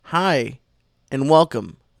Hi, and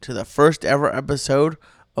welcome to the first ever episode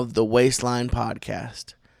of the Waistline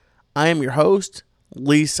Podcast. I am your host,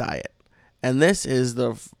 Syatt, and this is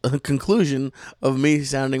the conclusion of me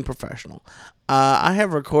sounding professional. I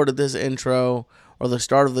have recorded this intro, or the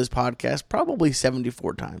start of this podcast, probably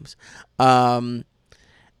 74 times. And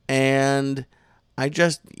I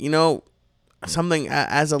just, something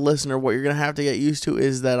as a listener, what you're going to have to get used to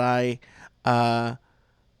is that I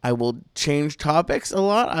will change topics a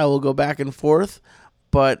lot. I will go back and forth,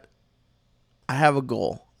 but I have a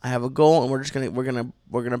goal. And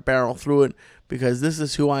we're gonna barrel through it because this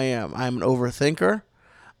is who I am. I'm an overthinker.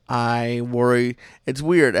 I worry. It's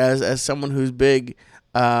weird as someone who's big.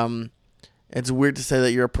 It's weird to say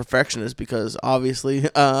that you're a perfectionist because obviously,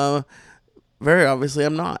 very obviously,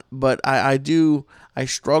 I'm not. But I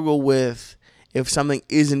struggle with if something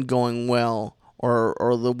isn't going well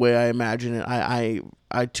or the way I imagine it.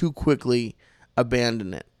 I too quickly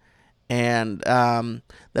abandon it. And that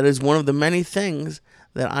is one of the many things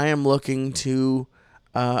that I am looking to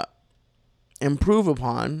improve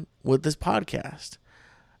upon with this podcast.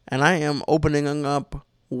 And I am opening up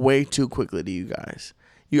way too quickly to you guys.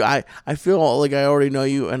 I feel like I already know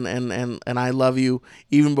you and I love you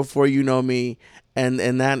even before you know me.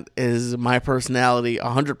 And that is my personality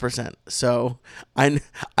 100%. So I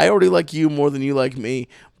already like you more than you like me,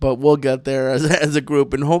 but we'll get there as a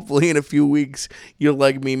group, and hopefully in a few weeks you'll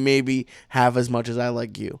like me maybe half as much as I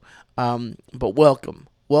like you. But welcome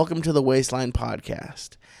to the Waistline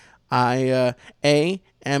Podcast. I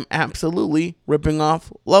am absolutely ripping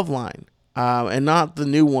off Loveline, and not the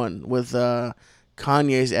new one with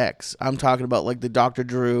Kanye's ex. I'm talking about like the Dr.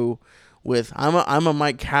 Drew with I'm a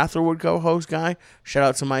Mike Catherwood co-host guy. Shout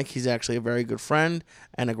out to Mike. He's actually a very good friend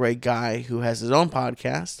and a great guy who has his own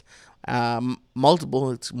podcast.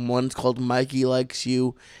 Multiple. One's called Mikey Likes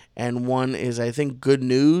You, and one is I think Good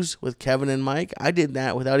News with Kevin and Mike. I did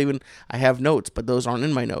that without even I have notes, but those aren't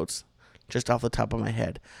in my notes, just off the top of my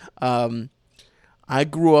head. I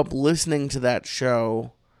grew up listening to that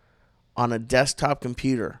show on a desktop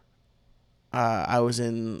computer. I was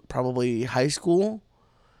in probably high school,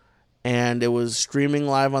 and it was streaming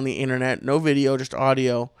live on the internet, no video, just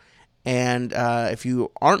audio. And if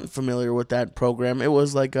you aren't familiar with that program, it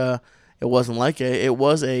was a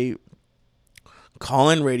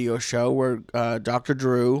call-in radio show where Dr.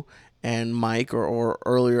 Drew and Mike, or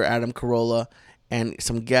earlier Adam Carolla, and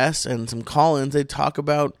some guests and some call-ins, they talk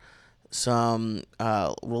about some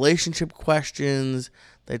relationship questions.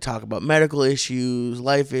 They talk about medical issues,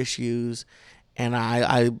 life issues, and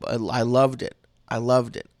I loved it. I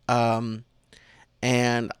loved it. And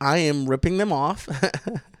I am ripping them off,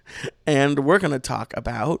 and we're going to talk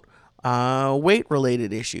about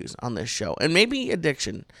weight-related issues on this show, and maybe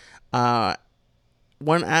addiction.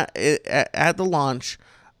 When at the launch,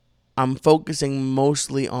 I'm focusing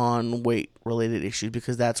mostly on weight-related issues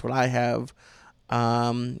because that's what I have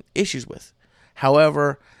issues with.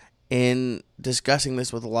 However, in discussing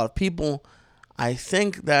this with a lot of people, I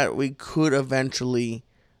think that we could eventually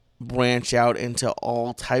branch out into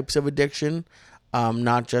all types of addiction,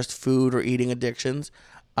 not just food or eating addictions.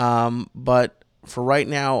 But for right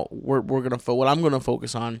now, what I'm gonna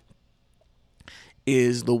focus on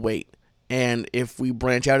is the weight. And if we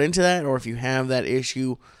branch out into that, or if you have that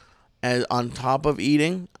issue as on top of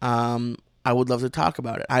eating, I would love to talk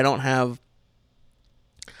about it. I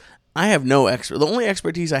have no expert. The only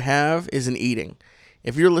expertise I have is in eating.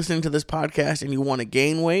 If you're listening to this podcast and you want to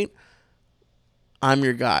gain weight, I'm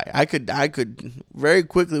your guy. I could very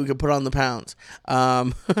quickly, we could put on the pounds.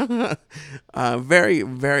 Very,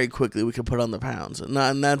 very quickly we could put on the pounds.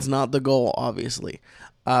 And that's not the goal, obviously.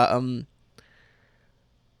 What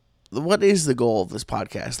is the goal of this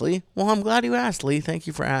podcast, Lee? Well, I'm glad you asked, Lee. Thank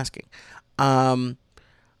you for asking.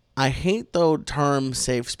 I hate the term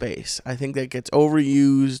safe space. I think that gets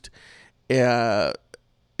overused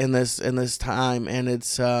in this time, and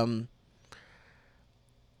it's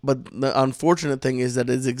but the unfortunate thing is that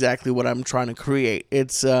it's exactly what I'm trying to create.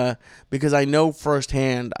 It's because I know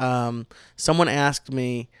firsthand. Someone asked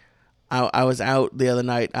me. I was out the other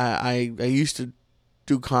night. I used to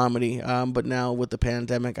do comedy, but now with the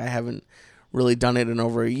pandemic, I haven't really done it in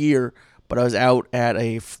over a year. But I was out at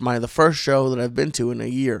the first show that I've been to in a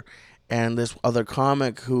year, and this other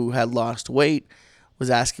comic who had lost weight was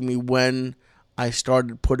asking me when I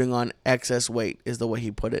started putting on excess weight, is the way he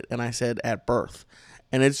put it, and I said at birth.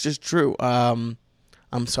 And it's just true. I'm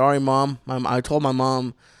sorry, Mom. I told my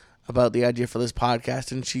mom about the idea for this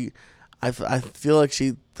podcast, and I feel like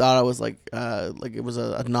she thought I was like it was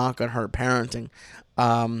a knock on her parenting.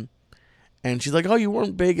 And she's like, "Oh, you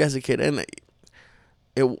weren't big as a kid," and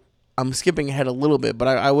I'm skipping ahead a little bit, but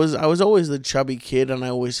I was always the chubby kid, and I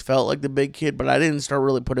always felt like the big kid, but I didn't start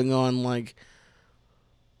really putting on like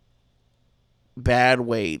bad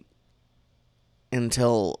weight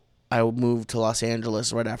until I moved to Los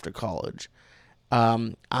Angeles right after college.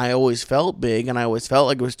 I always felt big, and I always felt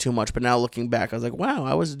like it was too much, but now looking back, I was like, wow,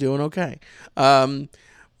 I was doing okay.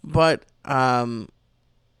 But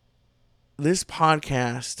this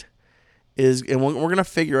podcast is, and we're going to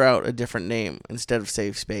figure out a different name instead of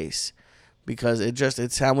Safe Space, because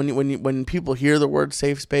it's how when people hear the word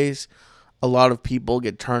safe space, a lot of people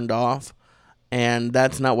get turned off, and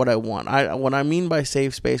that's not what I want. What I mean by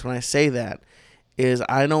safe space when I say that is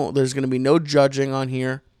I know there's going to be no judging on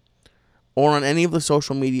here or on any of the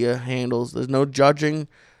social media handles. There's no judging,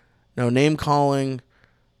 no name calling,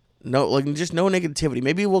 just no negativity.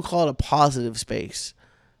 Maybe we'll call it a positive space.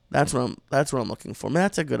 That's what I'm looking for.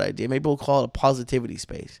 That's a good idea. Maybe we'll call it a positivity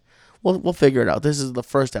space. We'll figure it out. This is the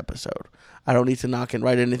first episode. I don't need to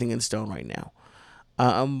write anything in stone right now.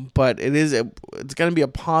 But it's going to be a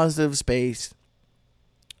positive space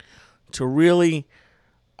to really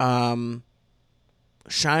shine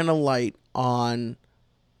a light on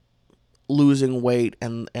losing weight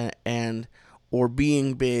and or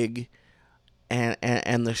being big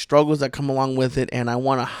and the struggles that come along with it. And I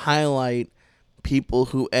want to highlight people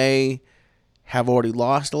who have already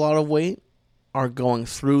lost a lot of weight, are going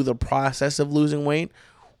through the process of losing weight,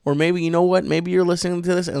 or maybe, you know what, maybe you're listening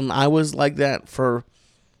to this and I was like that for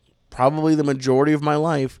probably the majority of my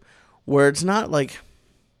life, where it's not that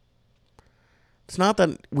I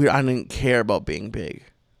didn't care about being big,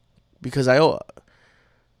 because I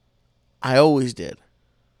always did.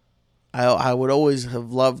 I would always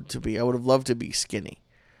have loved to be. I would have loved to be skinny.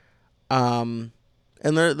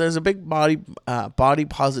 And there's a big body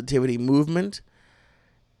positivity movement,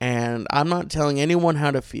 and I'm not telling anyone how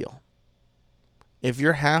to feel. If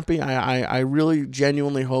you're happy, I really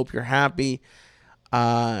genuinely hope you're happy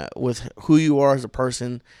with who you are as a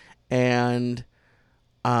person, and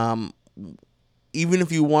even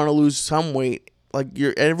if you want to lose some weight, like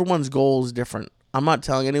everyone's goal is different. I'm not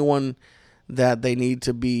telling anyone that they need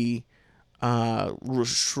to be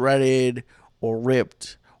shredded or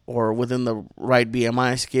ripped or within the right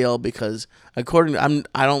BMI scale, because I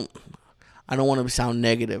don't want to sound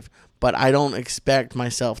negative, but I don't expect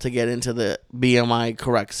myself to get into the BMI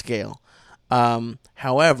correct scale.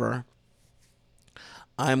 However,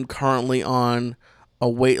 I'm currently on a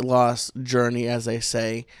weight loss journey, as I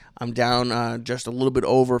say. I'm down just a little bit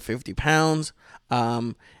over 50 pounds,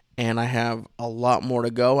 and I have a lot more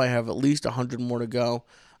to go. I have at least 100 more to go,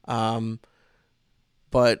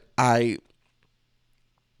 but I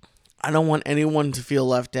don't want anyone to feel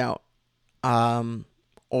left out,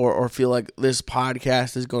 or feel like this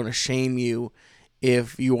podcast is going to shame you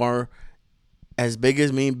if you are as big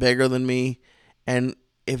as me, bigger than me, and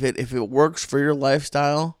if it works for your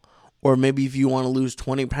lifestyle, or maybe if you want to lose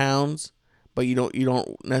 20 pounds, but you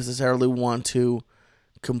don't necessarily want to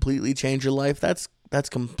completely change your life, that's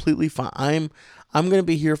completely fine. I'm going to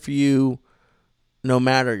be here for you no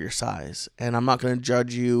matter your size, and I'm not going to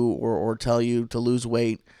judge you or tell you to lose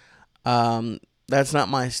weight. That's not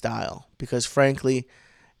my style, because frankly,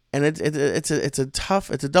 and it's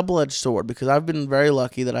a double-edged sword, because I've been very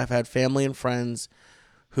lucky that I've had family and friends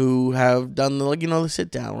who have done the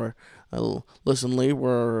sit down where, listen, Lee,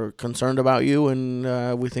 we're concerned about you,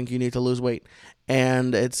 and we think you need to lose weight.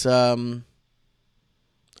 And it's I'm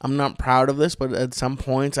not proud of this, but at some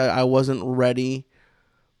points I wasn't ready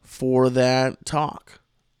for that talk.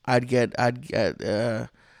 I'd get a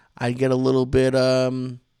little bit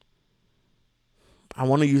I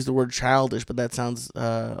want to use the word childish, but that sounds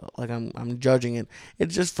like I'm judging it.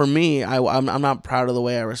 It's just, for me, I'm not proud of the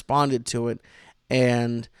way I responded to it,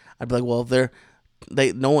 and I'd be like, well,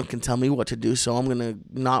 no one can tell me what to do, so I'm gonna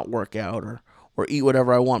not work out or eat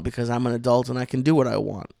whatever I want because I'm an adult and I can do what I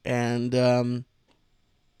want. And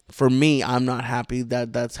for me, I'm not happy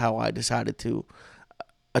that that's how I decided to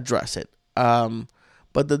address it.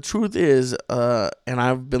 But the truth is, and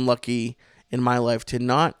I've been lucky in my life to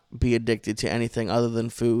not be addicted to anything other than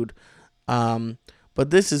food. But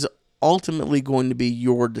this is ultimately going to be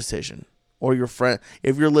your decision, or your friend.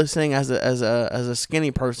 If you're listening as a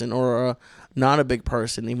skinny person, or not a big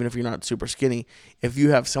person, even if you're not super skinny, if you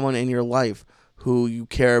have someone in your life who you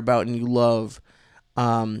care about and you love,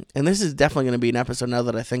 and this is definitely going to be an episode, now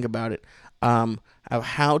that I think about it, of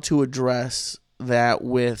how to address that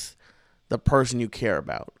with the person you care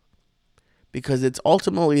about, because it's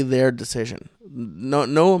ultimately their decision.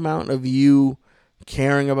 No amount of you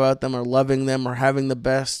caring about them or loving them or having the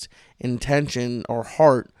best intention or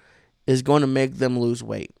heart is going to make them lose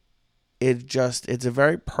weight. it's a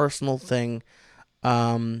very personal thing.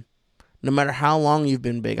 No matter how long you've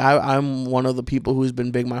been big, I'm one of the people who's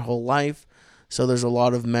been big my whole life. So there's a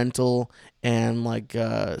lot of mental and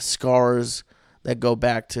scars that go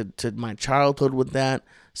back to my childhood with that.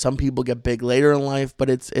 Some people get big later in life, but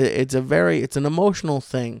it's an emotional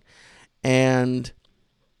thing. And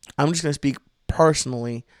I'm just gonna speak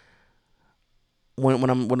personally. When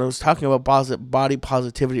I was talking about body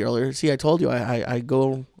positivity earlier, see, I told you I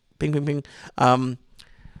go ping ping ping.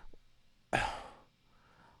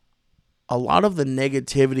 A lot of the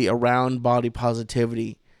negativity around body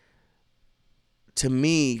positivity, to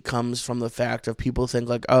me, comes from the fact of people think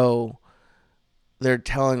like, oh, they're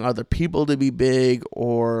telling other people to be big,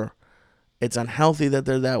 or it's unhealthy that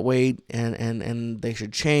they're that weight, and they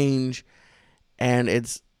should change. And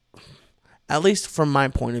it's, at least from my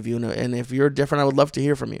point of view, and if you're different, I would love to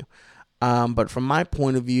hear from you. But from my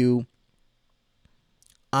point of view,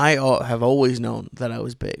 I have always known that I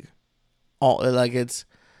was big.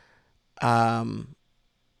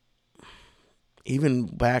 Even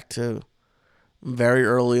back to very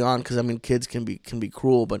early on, because I mean, kids can be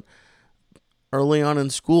cruel, but early on in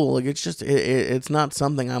school, it's not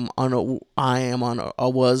something I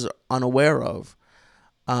was unaware of,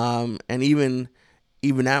 and even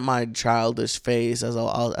at my childish phase, as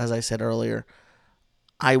I said earlier,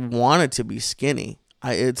 I wanted to be skinny.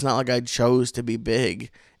 It's not like I chose to be big.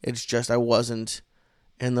 It's just I wasn't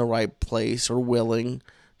in the right place or willing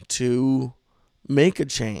to make a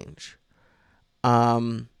change.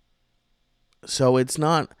 So it's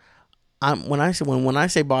not. When I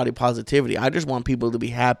say body positivity, I just want people to be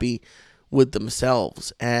happy with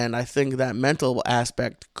themselves, and I think that mental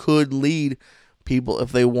aspect could lead people,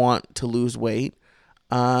 if they want to lose weight.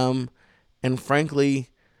 And frankly,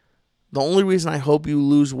 the only reason I hope you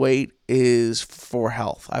lose weight is for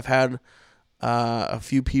health. I've had a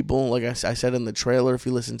few people, like I said in the trailer, if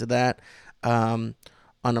you listen to that, on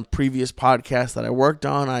a previous podcast that I worked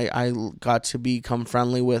on, I got to become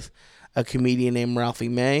friendly with a comedian named Ralphie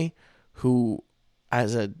May, who,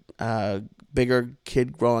 as a bigger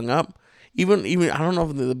kid growing up, even I don't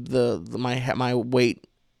know if my weight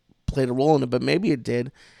played a role in it, but maybe it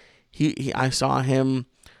did. I saw him.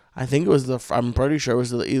 I think it was I'm pretty sure it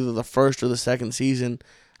was either the first or the second season.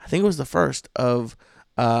 I think it was the first of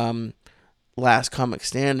Last Comic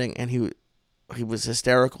Standing, and he was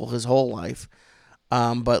hysterical his whole life.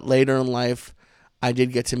 But later in life, I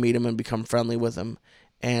did get to meet him and become friendly with him.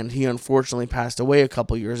 And he unfortunately passed away a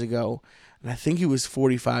couple years ago, and I think he was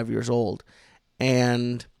 45 years old.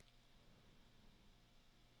 And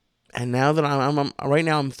now that I'm right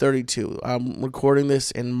now, I'm 32. I'm recording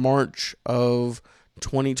this in March of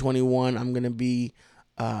 2021. I'm gonna be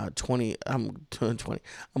 20. I'm 20.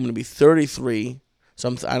 I'm gonna be 33.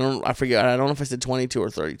 So I forget. I don't know if I said 22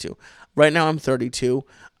 or 32. Right now I'm 32.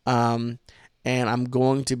 And I'm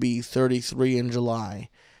going to be 33 in July.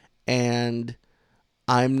 And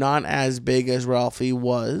I'm not as big as Ralphie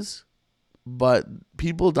was, but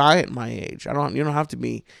people die at my age. You don't have to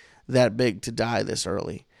be that big to die this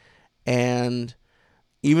early. And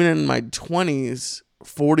even in my 20s,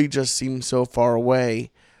 40 just seems so far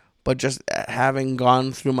away. But just having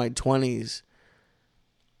gone through my 20s,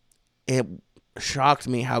 it shocked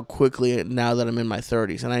me how quickly, now that I'm in my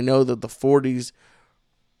 30s. And I know that the 40s,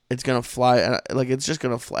 it's going to fly. It's just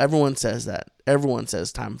going to fly. Everyone says that. Everyone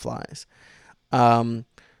says time flies.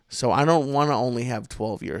 So I don't want to only have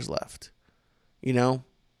 12 years left. I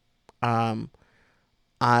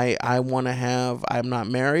want to have, I'm not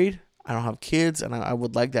married. I don't have kids, and I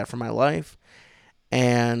would like that for my life.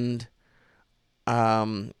 And I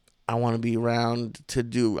want to be around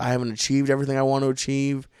I haven't achieved everything I want to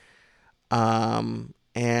achieve. And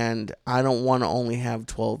I don't want to only have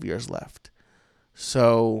 12 years left.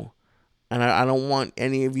 So, and I don't want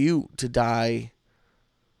any of you to die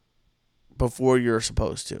before you're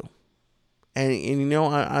supposed to. And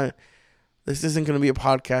I this isn't going to be a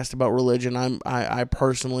podcast about religion. I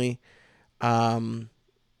personally, I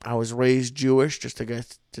was raised Jewish, just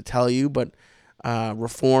to tell you, but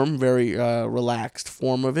Reform, very relaxed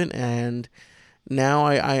form of it, and now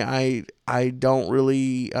I don't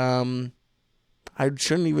really, I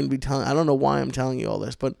shouldn't even be telling. I don't know why I'm telling you all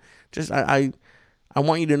this, but just I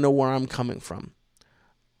want you to know where I'm coming from.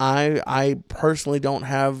 I personally don't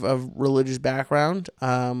have a religious background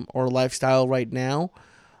or lifestyle right now,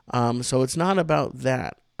 so it's not about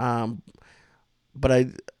that. But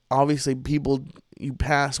obviously you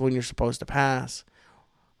pass when you're supposed to pass,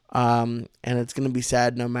 and it's going to be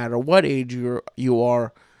sad no matter what age you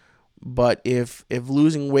are. But if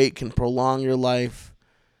losing weight can prolong your life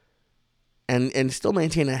and still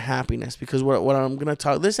maintain a happiness, because what I'm going to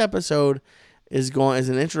talk, this episode is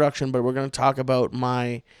an introduction, but we're going to talk about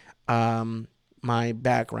my my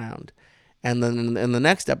background. And then in the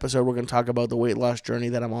next episode, we're going to talk about the weight loss journey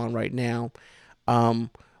that I'm on right now.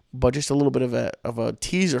 But just a little bit of a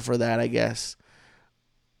teaser for that, I guess.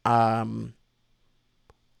 I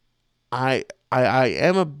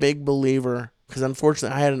am a big believer, because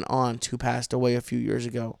unfortunately I had an aunt who passed away a few years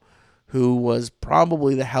ago, who was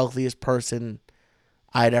probably the healthiest person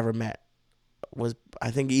I'd ever met. Was,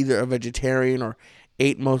 I think, either a vegetarian or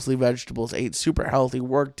ate mostly vegetables, ate super healthy,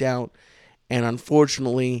 worked out, and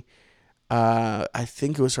unfortunately, I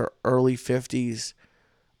think it was her early 50s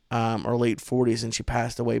or late 40s, and she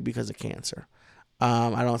passed away because of cancer.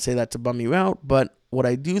 I don't say that to bum you out, but what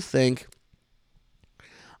I do think,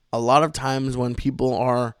 a lot of times when people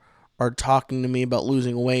are talking to me about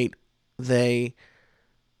losing weight, they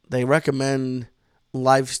recommend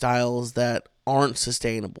lifestyles that aren't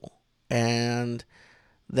sustainable, and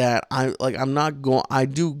that I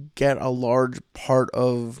do get a large part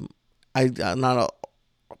of, but I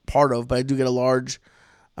do get a large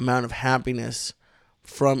amount of happiness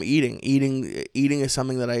from eating. Eating is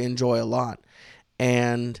something that I enjoy a lot,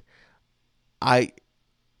 and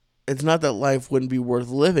it's not that life wouldn't be worth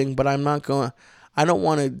living, but I don't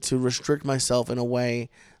want to restrict myself in a way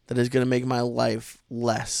that is going to make my life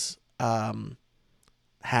less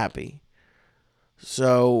happy.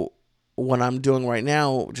 So what I'm doing right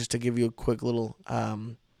now, just to give you a quick little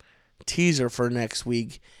teaser for next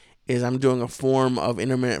week, is I'm doing a form of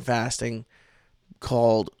intermittent fasting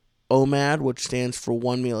called OMAD, which stands for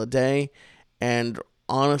 1 meal a day. And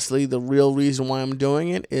honestly, the real reason why I'm doing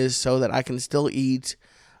it is so that I can still eat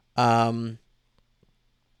a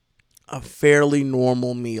fairly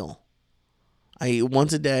normal meal. I eat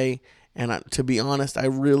once a day, and to be honest, I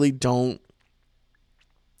don't really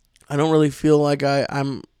feel like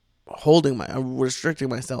I'm restricting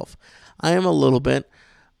myself. I am a little bit,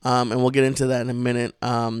 and we'll get into that in a minute,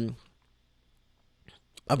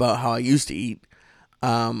 about how I used to eat.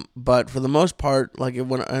 But for the most part, like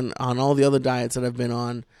on all the other diets that I've been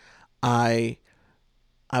on, I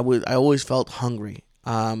always felt hungry.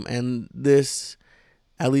 And this,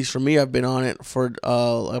 at least for me, I've been on it for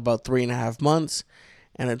about 3.5 months,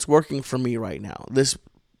 and it's working for me right now. This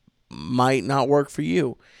might not work for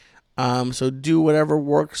you. So do whatever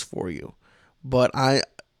works for you. But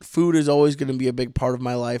food is always going to be a big part of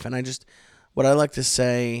my life. And what I like to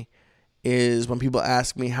say is, when people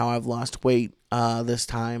ask me how I've lost weight this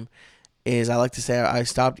time, is I like to say I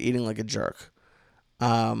stopped eating like a jerk.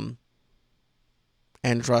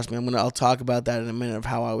 And trust me, I'll talk about that in a minute, of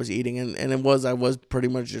how I was eating. And I was pretty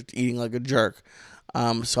much just eating like a jerk.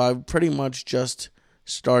 So I've pretty much just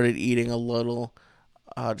started eating a little,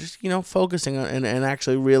 focusing on and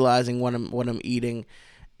actually realizing what I'm eating.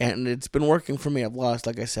 And it's been working for me. I've lost,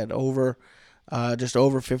 like I said, just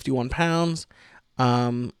over 51 pounds.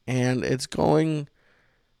 And it's going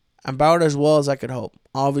about as well as I could hope.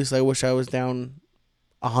 Obviously, I wish I was down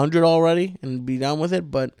 100 already and be done with it,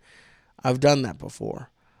 but I've done that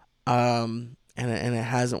before. And it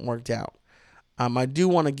hasn't worked out. I do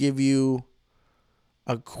want to give you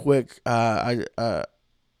a quick, I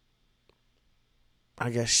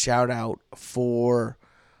guess, shout out for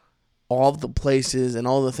all of the places and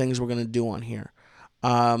all the things we're going to do on here.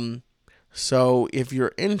 So if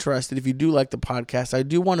you're interested, if you do like the podcast, I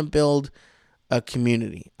do want to build a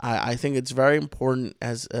community. I think it's very important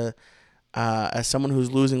as someone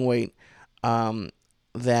who's losing weight,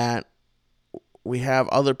 that we have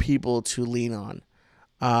other people to lean on.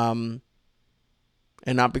 And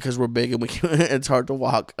not because we're big and it's hard to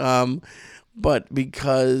walk, but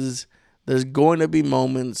because there's going to be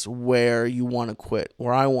moments where you want to quit,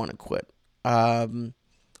 where I want to quit,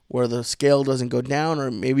 where the scale doesn't go down,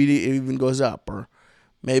 or maybe it even goes up, or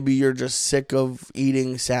maybe you're just sick of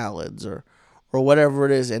eating salads or whatever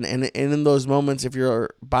it is. And in those moments, if you're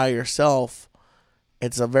by yourself,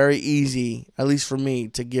 it's a very easy, at least for me,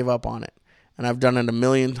 to give up on it. And I've done it a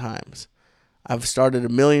million times. I've started a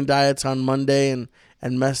million diets on Monday and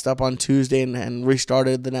messed up on Tuesday and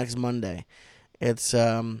restarted the next Monday. It's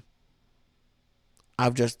I've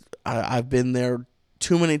been there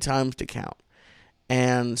too many times to count.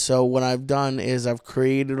 And so what I've done is I've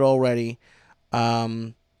created already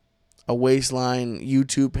a Waistline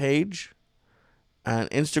YouTube page, on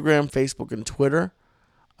Instagram, Facebook, and Twitter.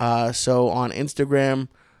 So on Instagram,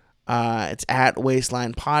 it's at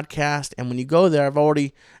Waistline Podcast. And when you go there, I've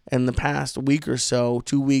already, in the past week or so,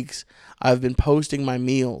 2 weeks, I've been posting my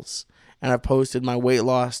meals. And I've posted my weight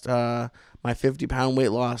loss, my 50-pound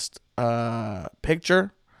weight loss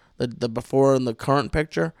picture, the before and the current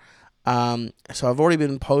picture. So I've already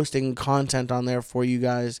been posting content on there for you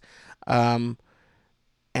guys. And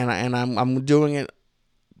I'm doing it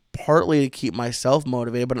partly to keep myself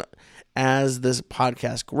motivated, but as this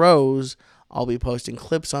podcast grows, I'll be posting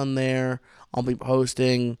clips on there. I'll be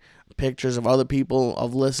posting pictures of other people,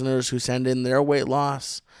 of listeners who send in their weight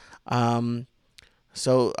loss. So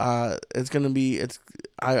it's going to be,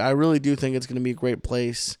 I really do think it's going to be a great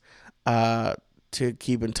place to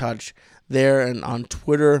keep in touch there. And on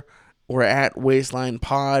Twitter, we're at Waistline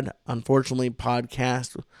Pod. Unfortunately,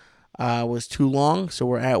 podcast was too long, so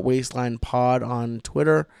we're at Waistline Pod on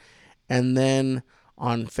Twitter. And then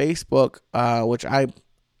on Facebook, which I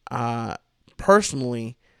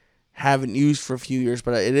personally haven't used for a few years,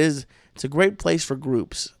 but it's a great place for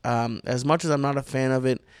groups. As much as I'm not a fan of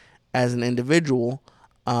it as an individual,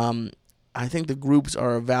 I think the groups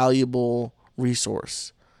are a valuable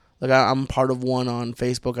resource. Like I'm part of one on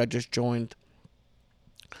Facebook I just joined.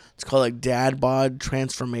 It's called like Dad Bod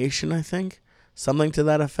Transformation, I think. Something to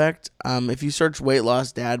that effect. If you search weight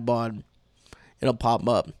loss dad bod, it'll pop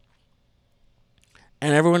up.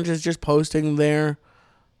 And everyone's just posting their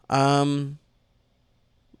their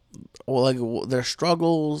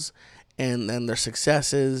struggles and their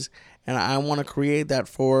successes. And I want to create that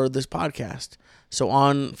for this podcast. So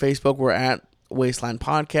on Facebook, we're at Waistline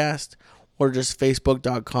Podcast, or just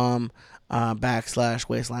facebook.com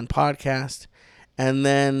 /Waistline Podcast. And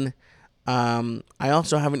then I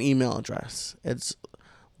also have an email address. It's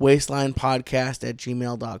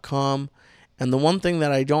waistlinepodcast@gmail.com. And the one thing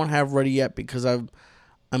that I don't have ready yet, because I'm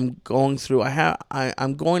going through,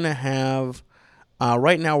 I'm going to have,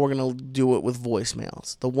 right now we're going to do it with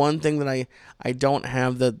voicemails. The one thing that I don't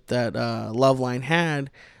have that Loveline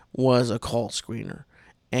had was a call screener.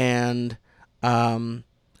 And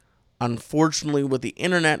unfortunately with the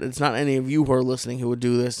internet, it's not any of you who are listening who would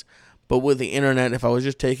do this, but with the internet, if I was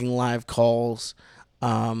just taking live calls,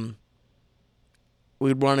 we'd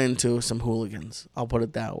run into some hooligans. I'll put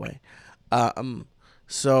it that way.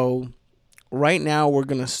 So right now we're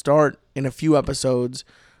going to start in a few episodes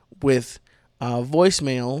with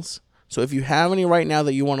voicemails. So if you have any right now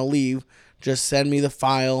that you want to leave, just send me the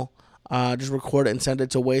file. Just record it and send it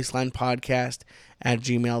to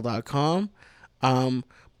waistlinepodcast@gmail.com.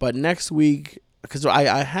 But next week, because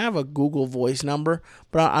I have a Google Voice number,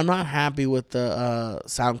 but I'm not happy with the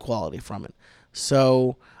sound quality from it.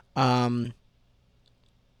 So I'm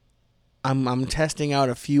testing out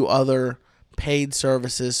a few other paid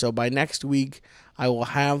services. So by next week, I will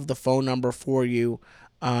have the phone number for you.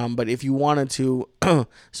 But if you wanted to,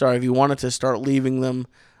 if you wanted to start leaving them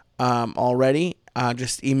already,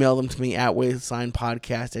 just email them to me at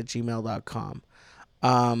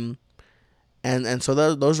waistlinepodcast@gmail.com. And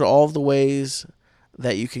so those are all of the ways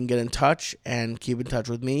that you can get in touch and keep in touch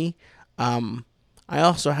with me. I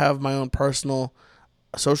also have my own personal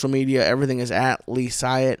social media. Everything is at Lee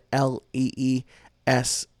Syatt, LeeSyatt.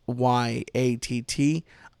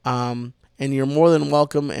 And you're more than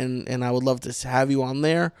welcome, and I would love to have you on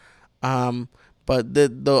there. But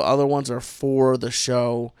the other ones are for the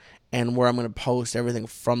show and where I'm going to post everything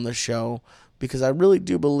from the show, because I really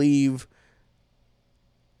do believe.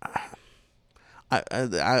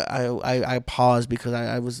 I paused because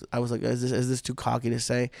I was like, is this too cocky to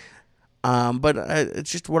say? But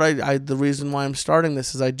it's just what the reason why I'm starting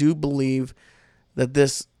this is I do believe that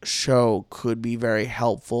this show could be very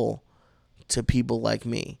helpful to people like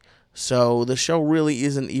me. So the show really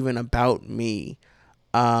isn't even about me.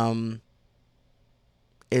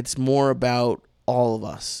 It's more about all of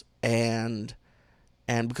us, and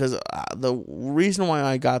because the reason why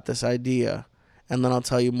I got this idea, and then I'll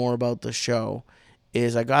tell you more about the show,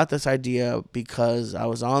 is I got this idea because I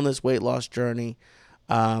was on this weight loss journey.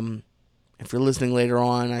 If you're listening later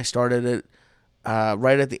on, I started it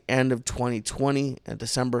right at the end of 2020, at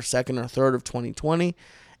December 2nd or 3rd of 2020.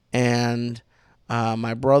 And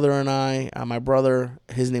my brother and I,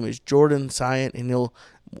 his name is Jordan Syatt, and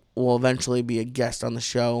will eventually be a guest on the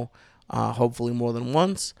show, hopefully more than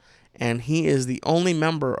once. And he is the only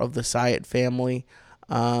member of the Syatt family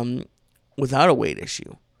without a weight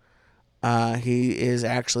issue. He is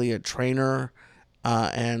actually a trainer,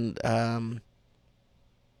 and I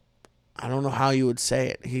don't know how you would say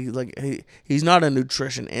it. He's not a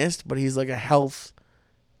nutritionist, but he's like a health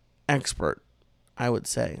expert, I would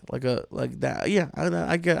say, like that. Yeah,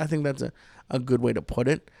 I think that's a good way to put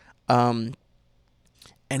it. And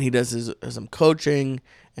he does some coaching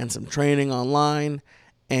and some training online.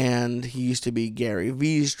 And he used to be Gary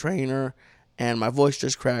Vee's trainer. And my voice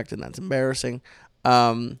just cracked, and that's embarrassing.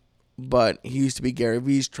 But he used to be Gary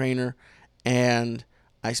Vee's trainer, and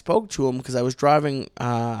I spoke to him because I was driving.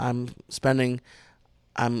 I'm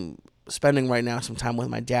spending right now some time with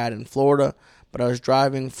my dad in Florida, but I was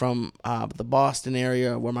driving from the Boston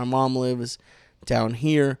area where my mom lives down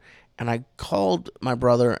here, and I called my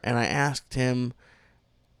brother and I asked him,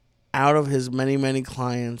 out of his many, many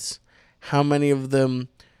clients, how many of them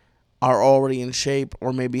are already in shape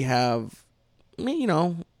or maybe have,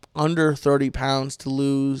 under 30 pounds to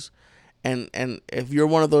lose. And if you're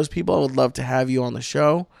one of those people, I would love to have you on the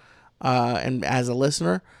show and as a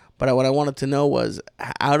listener. But what I wanted to know was,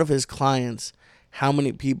 out of his clients, how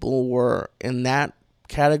many people were in that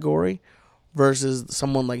category versus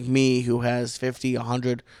someone like me who has 50,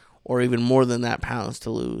 100, or even more than that pounds to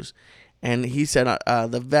lose. And he said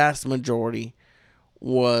the vast majority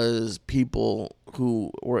was people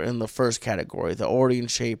who were in the first category, the already in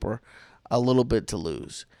shape or a little bit to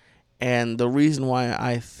lose. And the reason why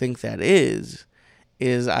I think that is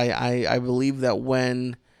I believe that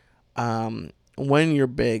when you're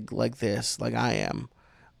big like this, like I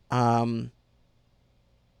am,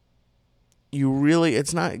 you really,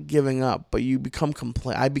 it's not giving up, but you become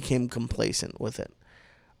I became complacent with it.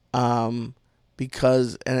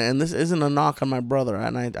 Because, and this isn't a knock on my brother,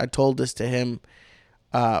 and I told this to him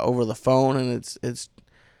over the phone, and it's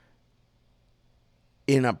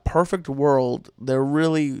in a perfect world, there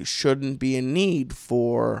really shouldn't be a need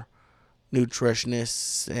for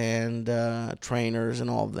nutritionists and trainers and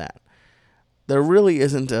all of that. There really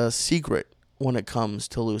isn't a secret when it comes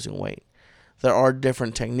to losing weight. There are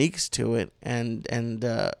different techniques to it, and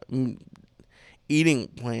eating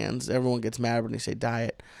plans. Everyone gets mad when you say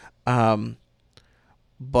diet.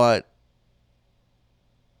 But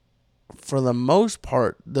for the most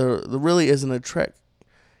part, there really isn't a trick.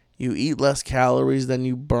 You eat less calories than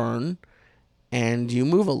you burn, and you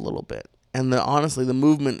move a little bit. And honestly, the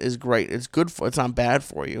movement is great. It's it's not bad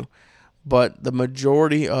for you, but the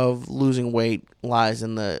majority of losing weight lies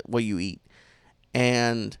in what you eat.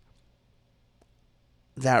 And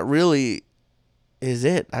that really is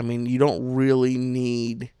it. I mean, you don't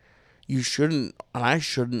really you shouldn't, and I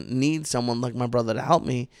shouldn't need someone like my brother to help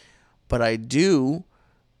me, but I do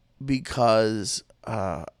because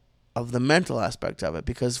of the mental aspect of it,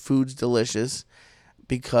 because food's delicious,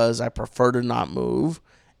 because I prefer to not move,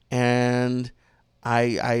 and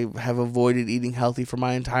I have avoided eating healthy for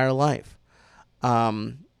my entire life.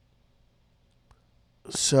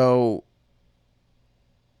 So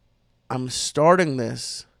I'm starting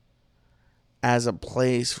this as a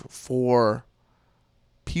place for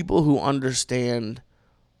people who understand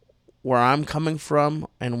where I'm coming from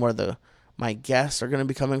and where my guests are going to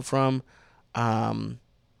be coming from, and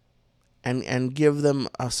give them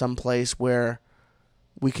some place where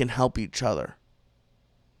we can help each other.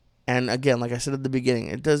 And again, like I said at the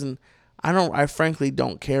beginning, I frankly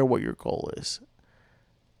don't care what your goal is.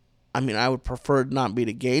 I mean, I would prefer it not be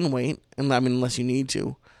to gain weight, unless you need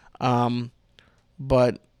to.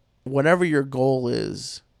 But whatever your goal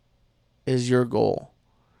is your goal.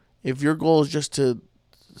 If your goal is just to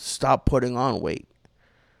stop putting on weight,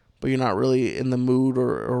 but you're not really in the mood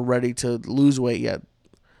or ready to lose weight yet,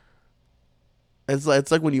 it's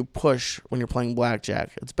like when you're playing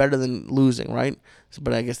blackjack. It's better than losing, right?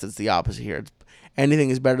 But I guess it's the opposite here.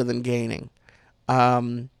 Anything is better than gaining.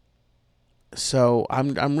 So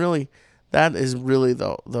I'm really, that is really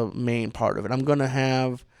the main part of it.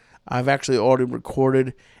 I've actually already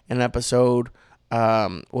recorded an episode,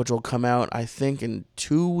 which will come out, I think, in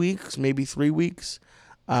 2 weeks, maybe 3 weeks.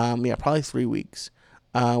 Probably 3 weeks,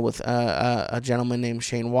 with a gentleman named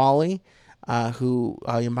Shane Wally, who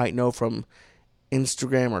you might know from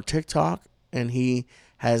Instagram or TikTok, and he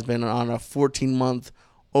has been on a 14-month,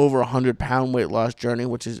 over 100-pound weight loss journey,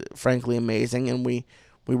 which is frankly amazing, and we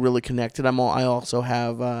really connected. I'm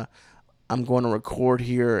going to record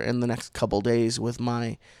here in the next couple days with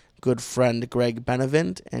my good friend Greg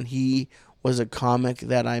Benevent, and he was a comic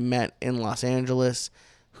that I met in Los Angeles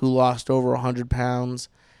who lost over 100 pounds,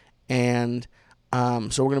 and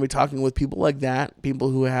so we're going to be talking with people like that, people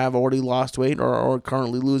who have already lost weight or are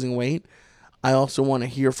currently losing weight. I also want to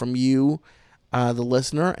hear from you, the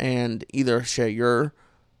listener, and either share your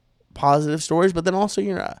positive stories, but then also,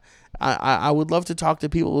 I would love to talk to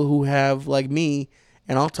people who have, like me,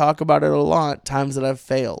 and I'll talk about it a lot, times that I've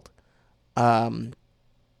failed in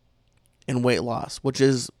weight loss, which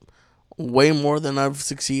is way more than I've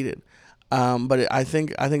succeeded. But I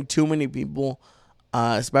think too many people,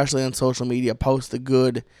 especially on social media, post the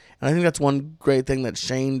good, and I think that's one great thing that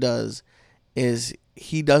Shane does, is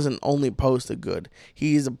he doesn't only post the good.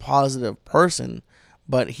 He's a positive person,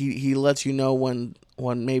 but he lets you know when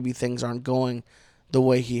maybe things aren't going the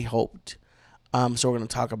way he hoped. So we're going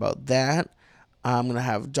to talk about that. I'm going to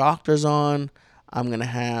have doctors on. I'm going to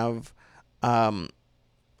have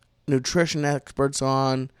nutrition experts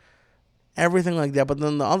on, everything like that. But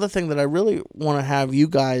then the other thing that I really want to have you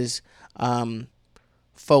guys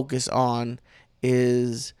focus on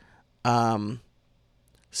is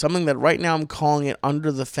something that right now I'm calling it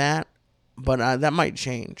under the fat, but that might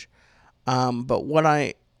change. But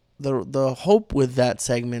what the hope with that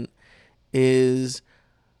segment is,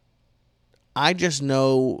 I just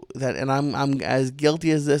know that, and I'm as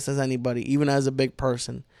guilty as this as anybody, even as a big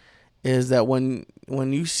person, is that when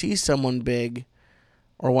you see someone big,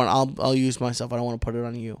 or when I'll use myself, I don't want to put it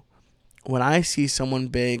on you. When I see someone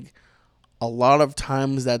big, a lot of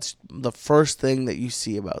times that's the first thing that you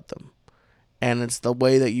see about them, and it's the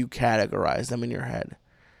way that you categorize them in your head.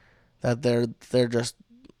 That they're just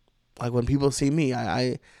like, when people see me,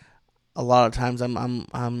 I a lot of times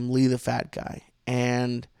I'm Lee the fat guy,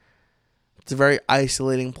 and it's a very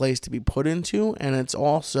isolating place to be put into, and it's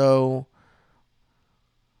also,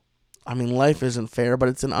 I mean, life isn't fair, but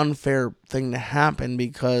it's an unfair thing to happen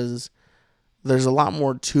because there's a lot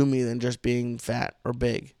more to me than just being fat or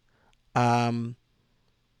big. I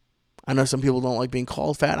know some people don't like being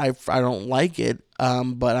called fat. I don't like it,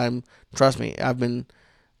 but trust me, I've been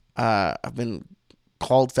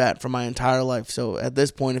called fat for my entire life. So at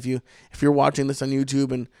this point, if you're watching this on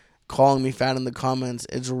YouTube and calling me fat in the comments,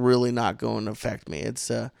 it's really not going to affect me. It's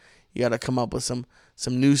you got to come up with some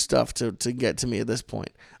new stuff to get to me at this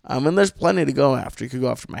point. And there's plenty to go after. You could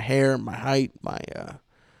go after my hair, my height, my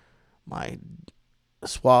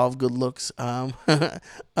suave good looks.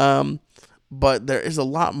 But there is a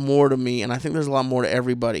lot more to me, and I think there's a lot more to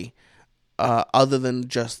everybody, other than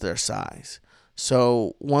just their size.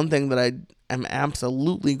 So one thing that I am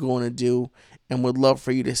absolutely going to do, and would love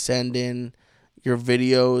for you to send in your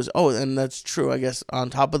videos. Oh, and that's true, I guess, on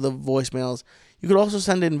top of the voicemails, you could also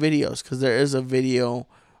send in videos, because there is a video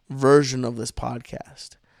version of this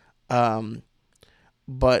podcast.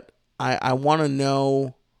 But I want to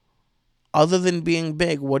know, other than being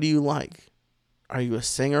big, what do you like? Are you a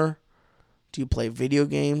singer? Do you play video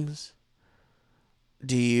games?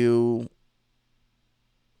 Do you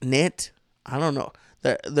knit? I don't know.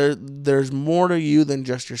 There's more to you than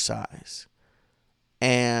just your size.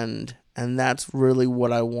 And that's really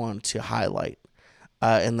what I want to highlight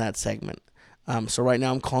in that segment. So right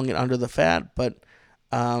now I'm calling it under the fat, but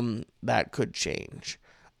that could change.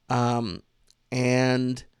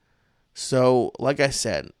 And so, like I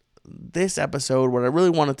said, this episode, what I really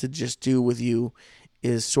wanted to just do with you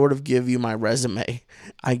is sort of give you my resume,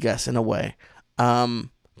 I guess, in a way.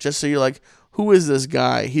 Just so you're like, who is this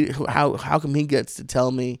guy? How come he gets to tell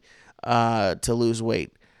me to lose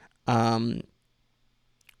weight?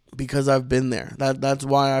 Because I've been there. That's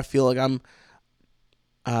why I feel like I'm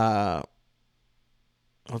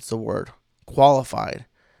qualified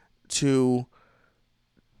to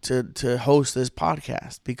host this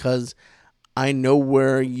podcast, because I know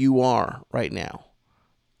where you are right now.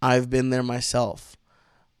 I've been there myself.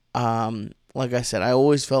 Like I said, I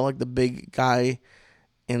always felt like the big guy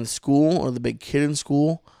in school, or the big kid in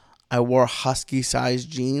school. I wore husky-sized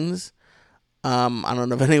jeans. I don't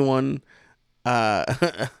know if anyone can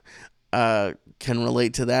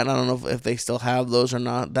relate to that. I don't know if they still have those or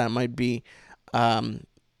not. That might be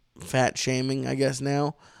fat shaming, I guess,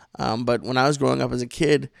 now. But when I was growing up as a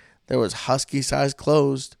kid, there was husky-sized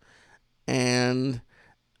clothes, and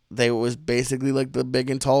they was basically like the big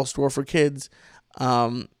and tall store for kids.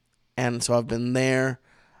 And so I've been there.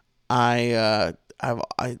 Frankly,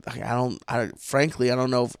 I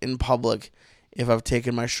don't know if in public, if I've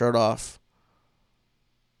taken my shirt off,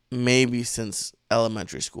 maybe since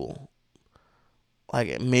elementary school.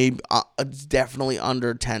 Like, maybe it's definitely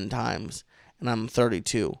under 10 times, and I'm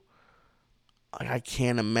 32. Like, I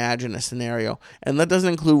can't imagine a scenario, and that doesn't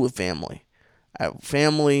include with family.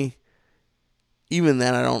 Family, even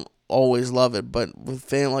then, I don't always love it, but with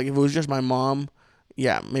family, like if it was just my mom,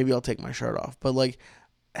 yeah, maybe I'll take my shirt off. But like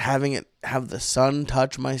having it have the sun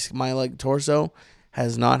touch my like torso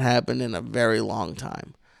has not happened in a very long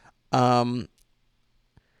time.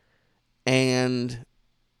 And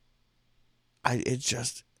I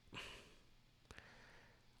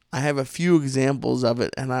have a few examples of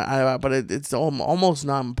it, and but it's almost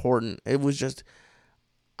not important. It was just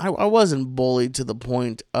I wasn't bullied to the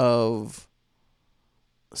point of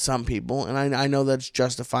some people, and I know that's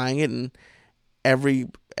justifying it, and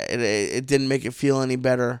it didn't make it feel any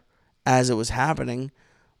better as it was happening,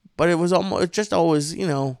 but it's just always,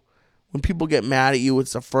 when people get mad at you,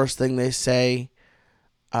 it's the first thing they say,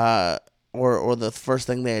 or the first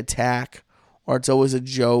thing they attack, or it's always a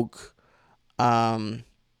joke, and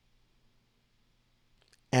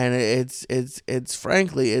it's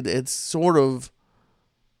frankly it's sort of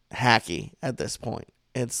hacky at this point.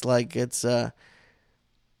 It's like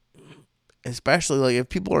especially like if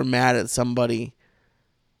people are mad at somebody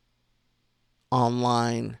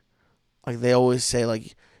online, like they always say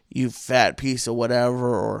like, you fat piece of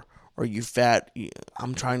whatever, or you fat,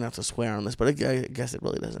 I'm trying not to swear on this, but I guess it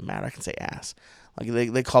really doesn't matter. I can say ass. Like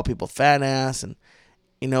they call people fat ass, and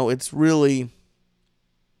it's really,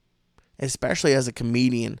 especially as a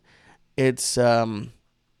comedian, it's kind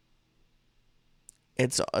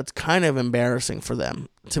of embarrassing for them,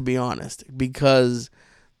 to be honest, because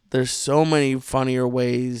there's so many funnier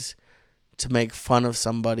ways to make fun of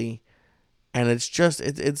somebody, and it's just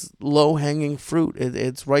it's low hanging fruit.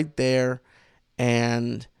 It's right there,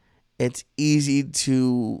 and it's easy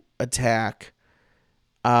to attack,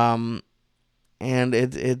 and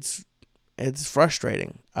it's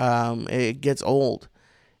frustrating. It gets old.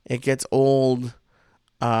 It gets old.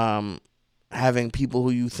 Having people who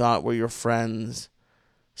you thought were your friends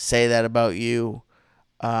say that about you,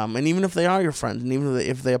 and even if they are your friends, and even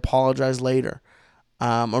if they apologize later,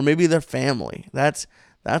 or maybe their family, that's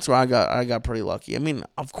where I got pretty lucky. I mean,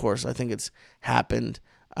 of course, I think it's happened.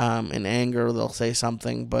 In anger, they'll say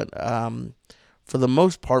something, but for the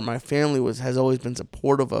most part, my family has always been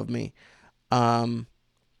supportive of me. And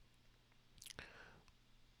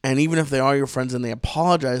even if they are your friends and they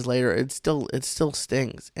apologize later, it still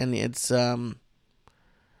stings. And it's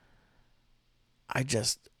I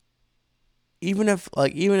just, even if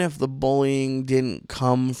the bullying didn't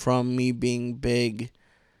come from me being big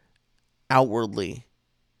outwardly,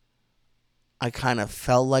 I kind of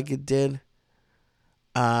felt like it did.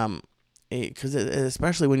 Because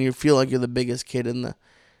especially when you feel like you're the biggest kid in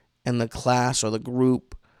the class or the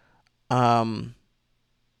group, you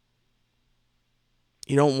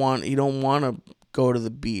don't want to go to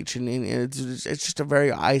the beach, and it's just a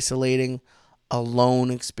very isolating,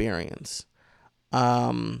 alone experience,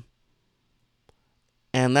 and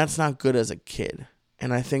that's not good as a kid.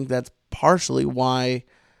 And I think that's partially why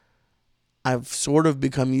I've sort of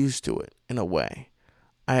become used to it in a way.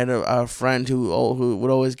 I had a friend who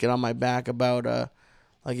would always get on my back about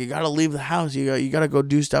like, you gotta leave the house, you gotta go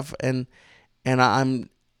do stuff, and I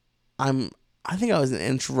think I was an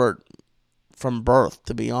introvert from birth,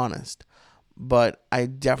 to be honest, but I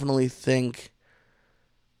definitely think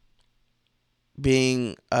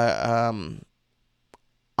being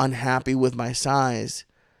unhappy with my size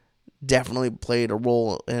definitely played a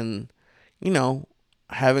role in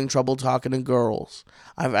having trouble talking to girls.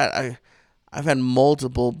 I've had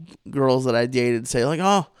multiple girls that I dated say like,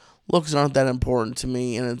 "Oh, looks aren't that important to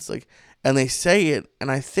me," and it's like, and they say it,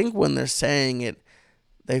 and I think when they're saying it,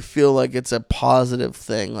 they feel like it's a positive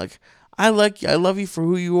thing. Like, I like you, I love you for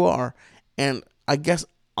who you are, and I guess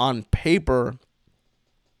on paper,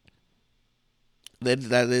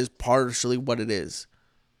 that is partially what it is.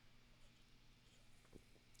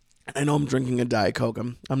 I know I'm drinking a Diet Coke.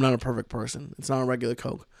 I'm not a perfect person. It's not a regular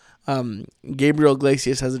Coke. Gabriel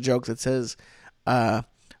Iglesias has a joke that says, I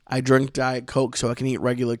drink Diet Coke so I can eat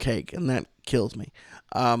regular cake, and that kills me.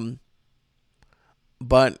 But,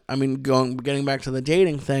 I mean, getting back to the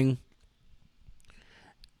dating thing,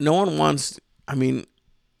 no one wants, I mean,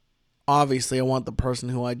 obviously I want the person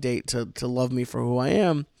who I date to love me for who I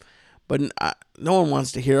am, but no one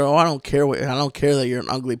wants to hear, I don't care that you're an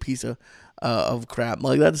ugly piece of crap.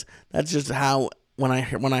 Like, that's just how, when I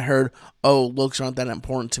heard, oh, looks aren't that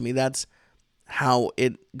important to me, that's how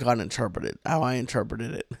it got interpreted, how I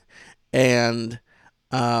interpreted it. And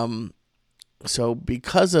so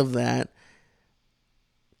because of that,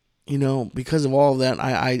 because of all of that,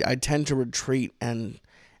 I tend to retreat and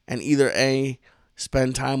either A,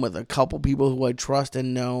 spend time with a couple people who I trust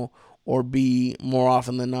and know, or B, more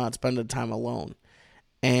often than not, spend the time alone.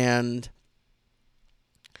 And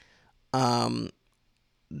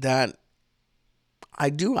that I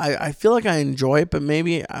do. I feel like I enjoy it, but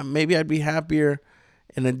maybe I'd be happier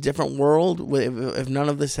in a different world if none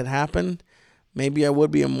of this had happened. Maybe I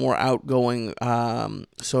would be a more outgoing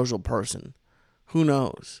social person. Who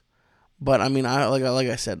knows? But I mean, like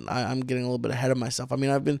I said, I'm getting a little bit ahead of myself. I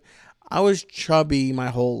mean, I was chubby my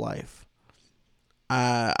whole life.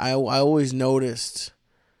 I always noticed,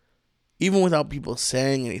 even without people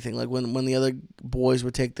saying anything, like when the other boys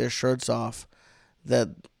would take their shirts off, that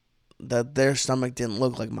their stomach didn't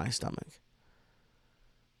look like my stomach.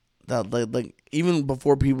 That like even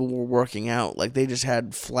before people were working out, like they just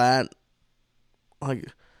had flat, like,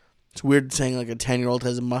 it's weird saying like a 10-year-old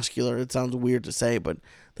has a muscular. It sounds weird to say, but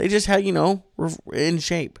they just had, were in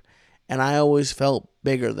shape. And I always felt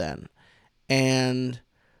bigger then. And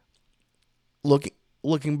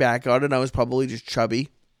looking back on it, I was probably just chubby.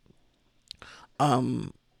 Sorry,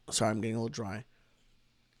 I'm getting a little dry.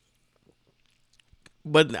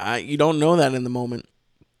 But you don't know that in the moment.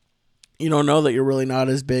 You don't know that you're really not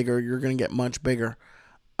as big or you're going to get much bigger.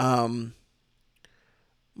 But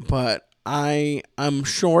I'm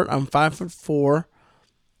short. I'm 5'4",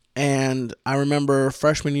 and I remember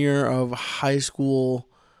freshman year of high school,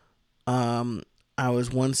 I was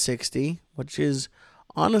 160, which is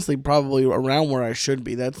honestly probably around where I should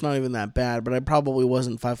be. That's not even that bad, but I probably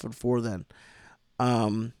wasn't 5'4" then.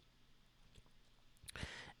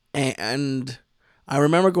 And I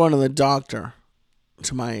remember going to the doctor,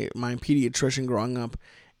 to my pediatrician growing up,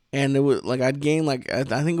 and it was like I'd gain I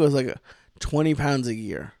think it was 20 pounds a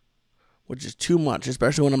year, which is too much,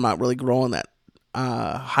 especially when I'm not really growing that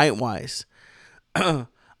height wise. I'm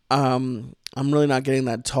really not getting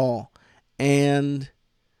that tall, and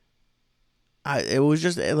it was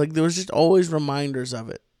just there was just always reminders of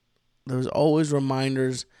it. There was always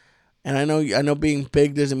reminders, and I know being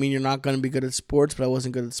big doesn't mean you're not going to be good at sports, but I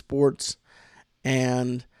wasn't good at sports,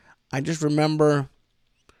 and I just remember,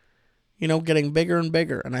 getting bigger and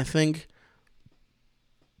bigger, and I think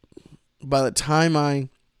by the time I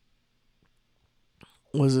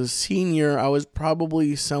was a senior, I was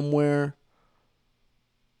probably somewhere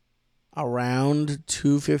around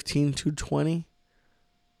 215, 220,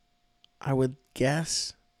 I would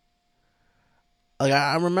guess.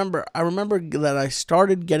 I remember that I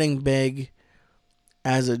started getting big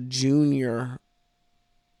as a junior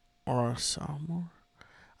or a sophomore.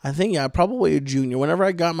 I think, probably a junior. Whenever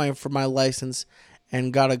I got my license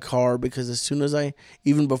and got a car, because as soon as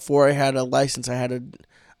even before I had a license, I had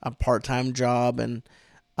a part-time job, and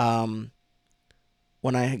when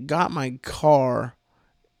I got my car,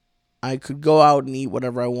 I could go out and eat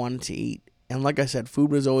whatever I wanted to eat. And like I said,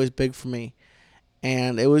 food was always big for me.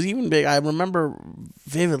 And it was even big. I remember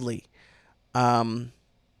vividly, because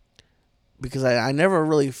I never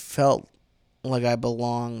really felt like I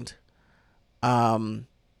belonged.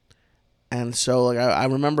 And so I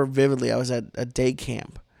remember vividly, I was at a day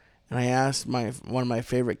camp, and I asked one of my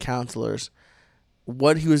favorite counselors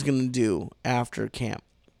what he was going to do after camp.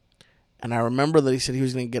 And I remember that he said he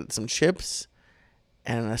was going to get some chips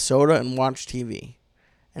and a soda and watch TV.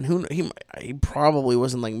 And he probably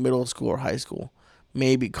was in middle school or high school,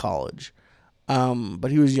 maybe college, but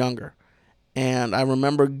he was younger. And I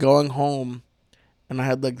remember going home, and I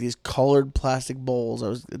had these colored plastic bowls. I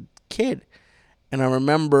was a kid, and I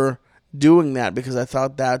remember doing that because I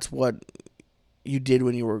thought that's what you did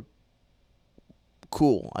when you were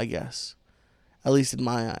cool, I guess, at least in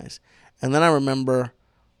my eyes. And then I remember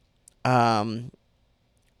I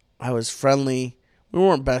was friendly. We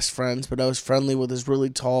weren't best friends, but I was friendly with this really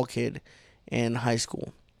tall kid in high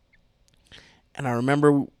school. And I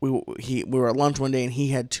remember we were at lunch one day, and he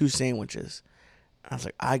had 2 sandwiches. I was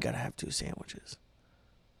like, I gotta have 2 sandwiches.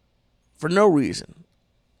 For no reason.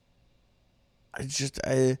 It's just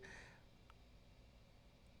I've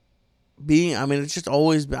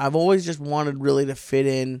always just wanted really to fit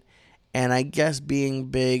in, and I guess being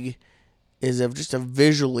big is just a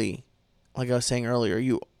visually, like I was saying earlier,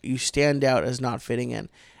 you stand out as not fitting in.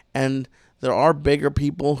 And there are bigger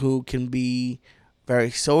people who can be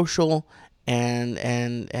very social, and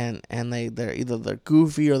they're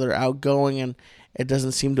goofy or they're outgoing, and it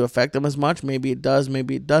doesn't seem to affect them as much. Maybe it does,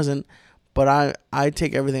 maybe it doesn't. But I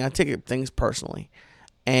take things personally.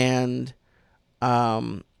 And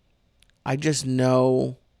I just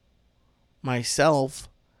know myself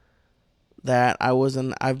that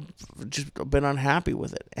I've just been unhappy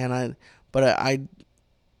with it. And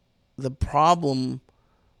the problem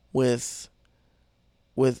with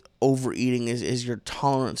overeating is your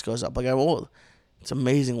tolerance goes up. It's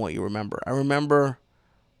amazing what you remember. I remember,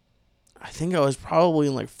 I think I was probably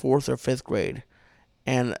in 4th or 5th grade,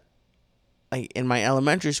 and in my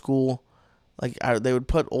elementary school, they would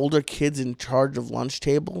put older kids in charge of lunch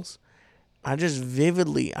tables. I just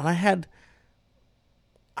vividly, and I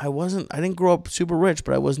didn't grow up super rich,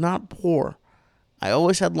 but I was not poor. I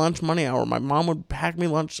always had lunch money hour. My mom would pack me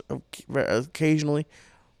lunch occasionally,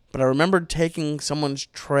 but I remember taking someone's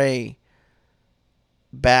tray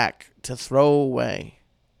back to throw away.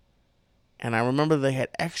 And I remember they had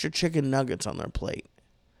extra chicken nuggets on their plate,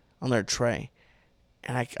 on their tray.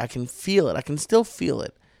 And I can feel it. I can still feel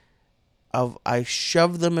it. I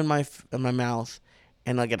shoved them in my mouth,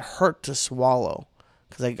 and it hurt to swallow,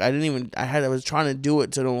 because I was trying to do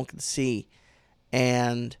it so no one could see,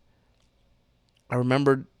 and I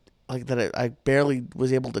remembered that I barely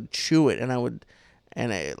was able to chew it, and I wish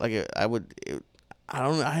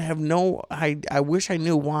I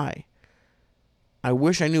knew why. I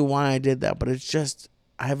wish I knew why I did that, but it's just,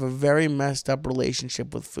 I have a very messed up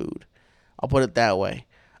relationship with food. I'll put it that way.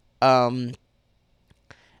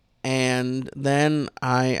 And then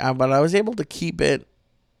but I was able to keep it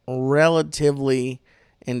relatively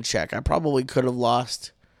in check. I probably could have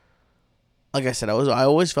lost. Like I said, I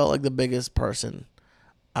always felt like the biggest person.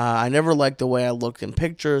 I never liked the way I looked in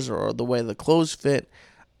pictures or the way the clothes fit.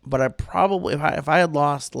 But I probably, if I had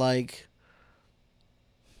lost, like,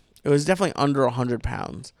 it was definitely under 100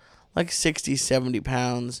 pounds, like 60, 70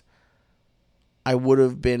 pounds, I would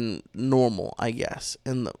have been normal, I guess,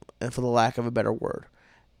 for the lack of a better word.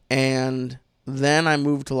 And then I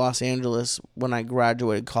moved to Los Angeles when I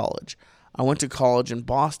graduated college. I went to college in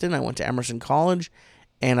Boston. I went to Emerson College,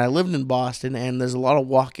 and I lived in Boston, and there's a lot of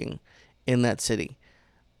walking in that city.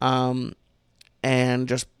 And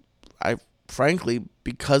just, frankly,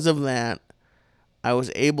 because of that, I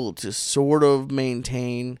was able to sort of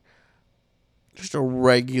maintain just a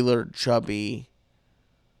regular chubby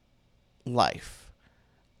life.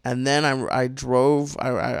 And then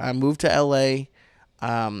I moved to LA,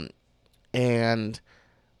 and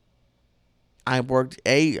I worked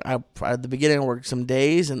at the beginning I worked some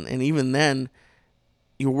days, and even then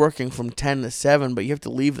you're working from 10 to 7, but you have to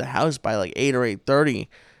leave the house by like 8 or 8:30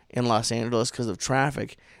 in Los Angeles because of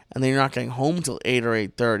traffic, and then you're not getting home till 8 or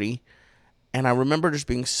 8:30. And I remember just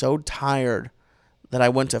being so tired that I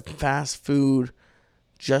went to fast food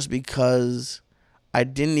just because I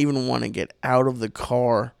didn't even want to get out of the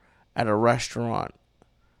car at a restaurant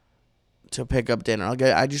to pick up dinner.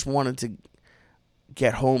 I just wanted to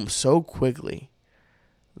get home so quickly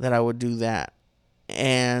that I would do that.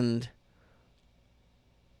 And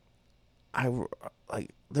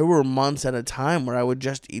there were months at a time where I would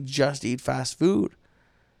just eat fast food.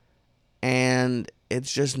 And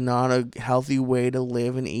it's just not a healthy way to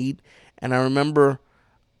live and eat. And I remember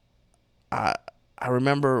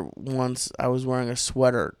once I was wearing a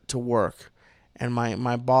sweater to work, and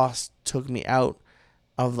my boss took me out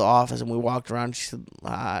of the office, and we walked around. She said,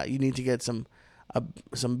 "You need to get some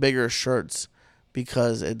bigger shirts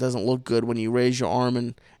because it doesn't look good when you raise your arm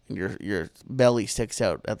and your belly sticks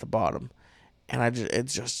out at the bottom." And I would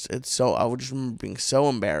just remember being so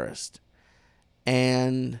embarrassed,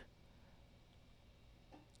 but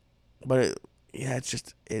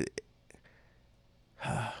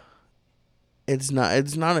it's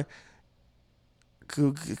not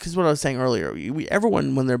because what I was saying earlier,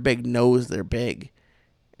 everyone when they're big knows they're big.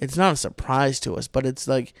 It's not a surprise to us, but it's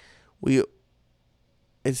like it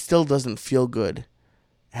still doesn't feel good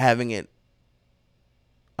having it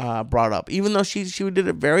brought up, even though she did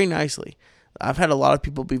it very nicely. I've had a lot of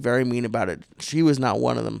people be very mean about it. She was not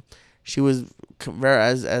one of them. She was very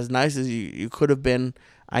as nice as you could have been,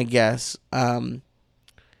 I guess. And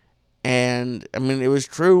I mean, it was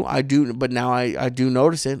true. But now I do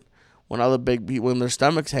notice it when other big people, when their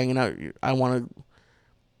stomach's hanging out. I want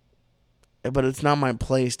to, but it's not my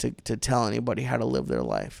place to tell anybody how to live their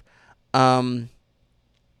life. But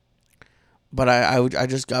I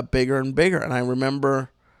just got bigger and bigger, and I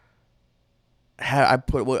remember I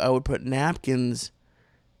would put napkins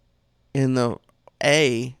in the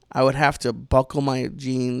I would have to buckle my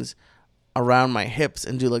jeans around my hips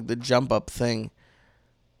and do like the jump up thing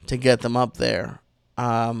to get them up there.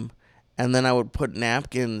 And then I would put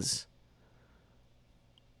napkins,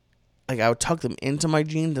 like I would tuck them into my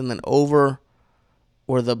jeans and then over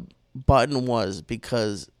where the button was,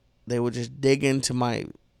 because they would just dig into my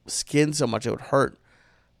skin so much it would hurt.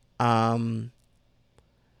 And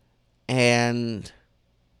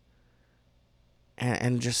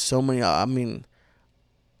just so many, I mean,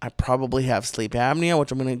 I probably have sleep apnea,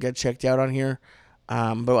 which I'm going to get checked out on here.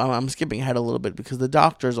 But I'm skipping ahead a little bit because the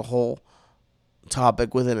doctor is a whole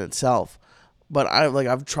topic within itself. But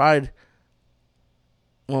I've tried,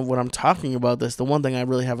 when I'm talking about this, the one thing I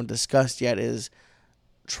really haven't discussed yet is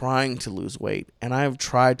trying to lose weight. And I've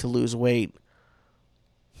tried to lose weight.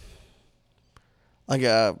 Like,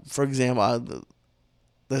 for example,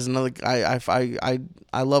 there's another,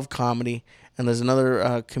 I love comedy, and there's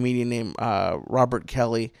another comedian named Robert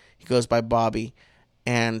Kelly. He goes by Bobby,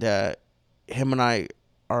 and him and I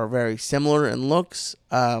are very similar in looks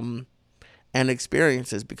and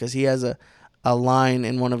experiences, because he has a line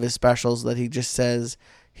in one of his specials that he just says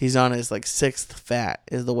he's on his like 6th fat,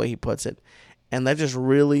 is the way he puts it. And that just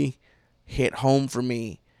really hit home for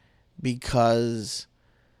me, because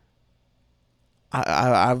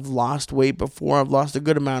I've lost weight before. I've lost a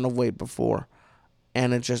good amount of weight before,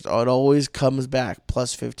 and it always comes back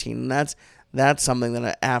plus 15. And that's something that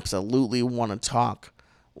I absolutely want to talk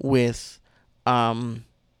with a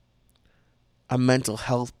mental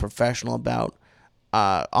health professional about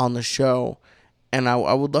on the show. And I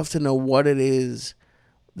would love to know what it is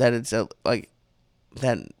that it's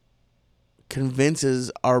that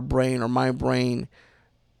convinces our brain, or my brain,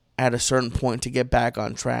 at a certain point to get back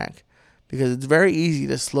on track, because it's very easy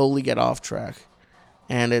to slowly get off track.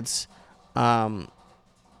 And it's,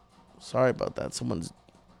 sorry about that. Someone's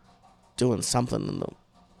doing something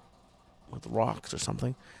with rocks or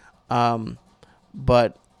something.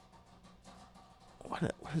 But what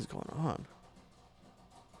is going on?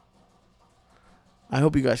 I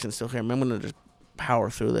hope you guys can still hear me. I'm going to just power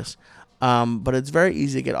through this. But it's very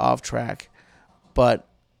easy to get off track, but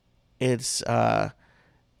it's,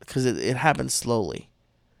 because it happens slowly.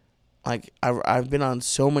 Like, I've been on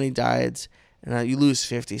so many diets, and you lose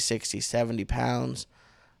 50, 60, 70 pounds,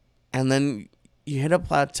 and then you hit a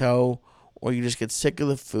plateau, or you just get sick of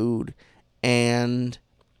the food, and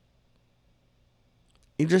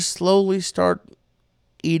you just slowly start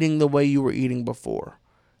eating the way you were eating before.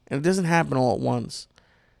 And it doesn't happen all at once,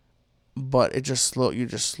 but I just slowly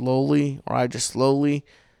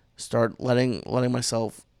start letting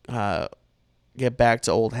myself get back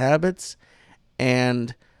to old habits,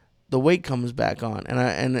 and the weight comes back on,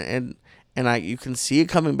 and you can see it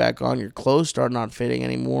coming back on. Your clothes start not fitting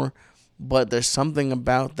anymore, but there's something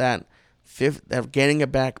about that getting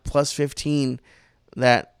it back plus 15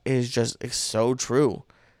 that is just, it's so true.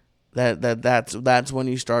 That's when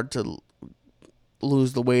you start to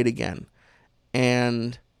lose the weight again.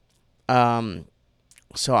 And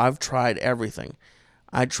so I've tried everything.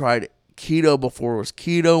 I tried keto before it was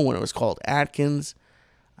keto, when it was called Atkins.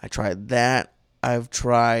 I tried that. I've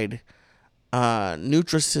tried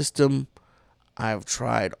Nutrisystem. I've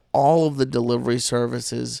tried all of the delivery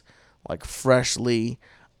services like Freshly.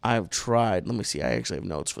 I've tried, let me see, I actually have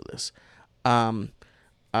notes for this.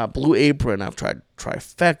 Blue Apron. I've tried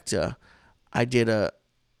Trifecta. I did the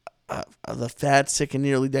Fat, Sick, and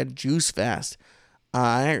Nearly Dead juice fast.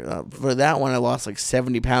 For that one, I lost like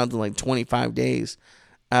 70 pounds in like 25 days.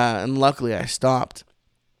 And luckily I stopped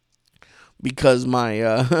because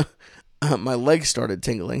my my legs started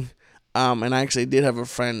tingling. And I actually did have a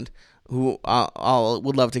friend who I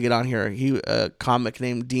would love to get on here. A comic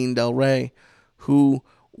named Dean Del Rey, who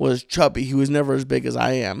was chubby. He was never as big as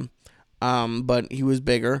I am, but he was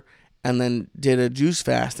bigger, and then did a juice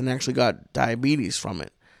fast and actually got diabetes from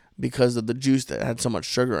it because of the juice that had so much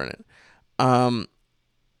sugar in it.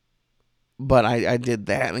 But I did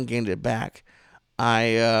that and gained it back.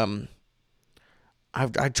 I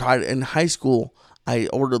tried in high school. I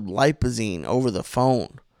ordered Lipozene over the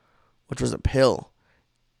phone, which was a pill,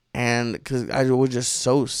 and because I was just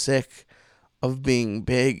so sick of being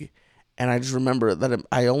big, and I just remember that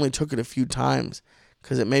I only took it a few times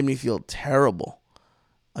because it made me feel terrible.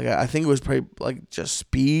 Like, I think it was probably like just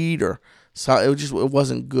speed or so. It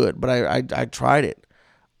wasn't good. But I tried it.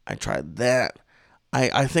 I tried that.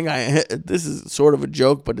 I think this is sort of a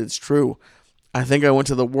joke, but it's true. I think I went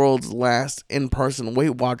to the world's last in-person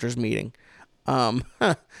Weight Watchers meeting,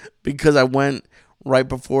 because I went right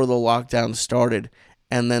before the lockdown started,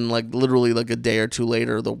 and then like literally like a day or two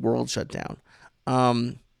later, the world shut down.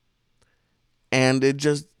 And it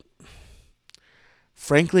just,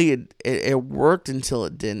 frankly, it worked until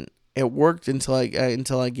it didn't. It worked until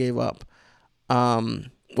I gave up,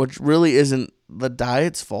 which really isn't the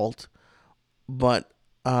diet's fault, but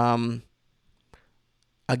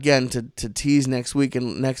again, to tease next week,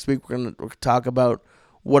 and next week we're gonna talk about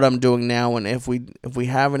what I'm doing now, and if we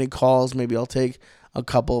have any calls, maybe I'll take a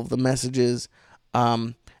couple of the messages,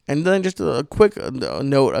 and then just a quick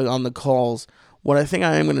note on the calls. What I think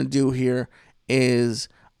I am gonna do here is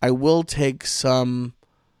I will take some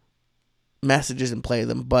messages and play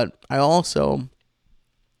them, but I also,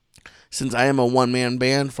 since I am a one-man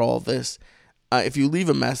band for all of this, if you leave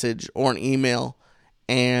a message or an email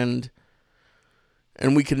and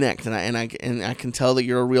we connect, and I can tell that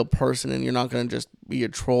you're a real person and you're not going to just be a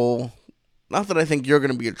troll. Not that I think you're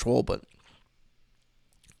going to be a troll, but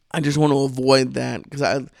I just want to avoid that,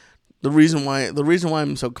 because the reason why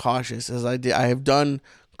I'm so cautious is I have done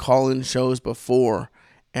call-in shows before,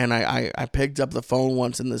 and I picked up the phone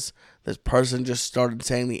once, and this person just started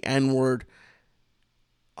saying the N-word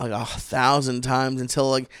like 1,000 times until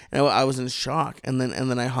like, and I was in shock, and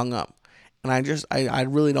then I hung up, and I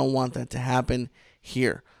really don't want that to happen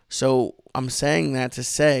here. So I'm saying that to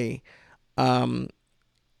say,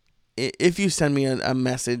 if you send me a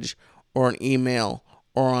message or an email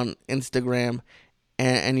or on Instagram,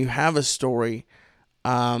 and you have a story,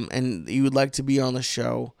 and you would like to be on the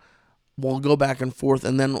show, we'll go back and forth,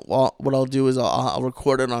 and then what I'll do is I'll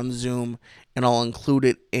record it on Zoom, and I'll include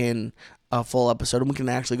it in a full episode, and we can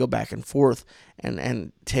actually go back and forth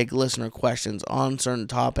and take listener questions on certain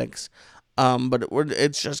topics. But I'm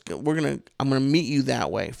gonna meet you that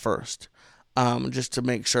way first, just to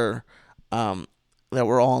make sure that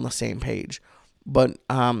we're all on the same page. But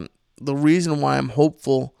the reason why I'm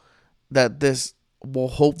hopeful that this will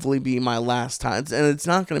hopefully be my last time, and it's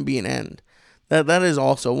not going to be an end. That is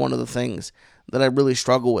also one of the things that I really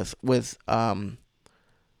struggle with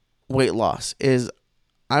weight loss, is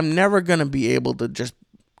I'm never going to be able to just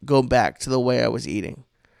go back to the way I was eating.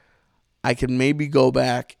 I can maybe go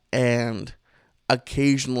back and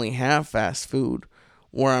occasionally have fast food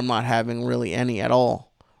where I'm not having really any at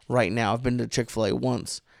all right now. I've been to Chick-fil-A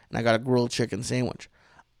once and I got a grilled chicken sandwich.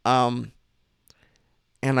 And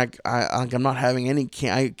I'm not having any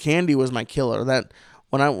candy was my killer. That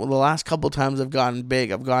the last couple times I've gotten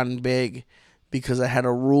big because I had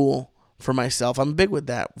a rule for myself. I'm big with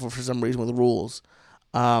that for some reason, with rules.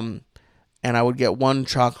 And I would get one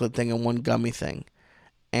chocolate thing and one gummy thing.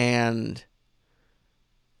 And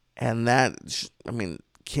that,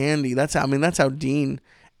 candy, that's how Dean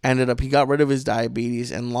ended up. He got rid of his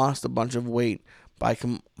diabetes and lost a bunch of weight by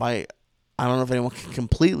I don't know if anyone can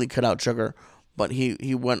completely cut out sugar, but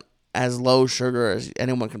he went as low sugar as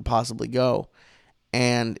anyone can possibly go.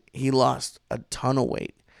 And he lost a ton of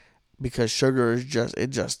weight because sugar is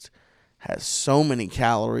just has so many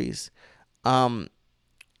calories. And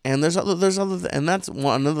there's other and that's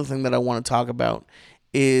another thing that I want to talk about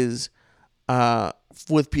is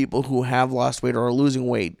with people who have lost weight or are losing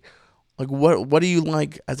weight. Like what do you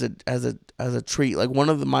like as a treat? Like one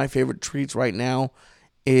of my favorite treats right now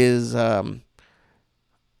is I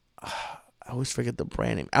always forget the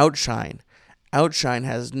brand name. Outshine. Outshine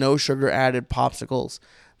has no sugar added popsicles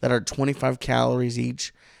that are 25 calories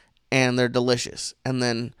each, and they're delicious. And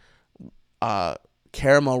then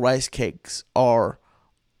caramel rice cakes are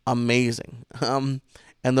amazing. And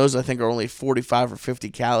those I think are only 45 or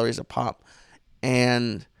 50 calories a pop.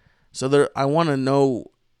 And so I want to know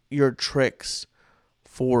your tricks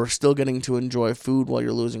for still getting to enjoy food while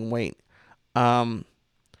you're losing weight. But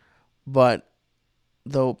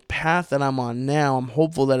the path that I'm on now, I'm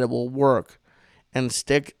hopeful that it will work and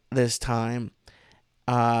stick this time,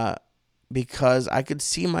 because I could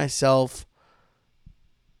see myself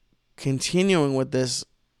continuing with this,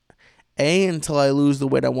 A, until I lose the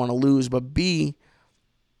weight I want to lose, but B,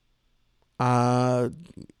 for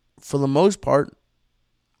the most part,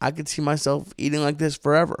 I could see myself eating like this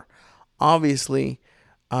forever. Obviously,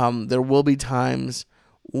 there will be times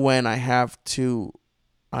when I have to,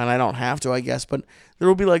 and I don't have to, I guess, but there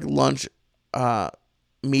will be like lunch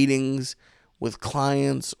meetings with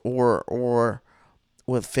clients or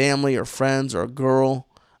with family or friends or a girl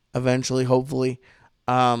eventually, hopefully,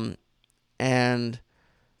 and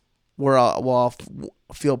where I'll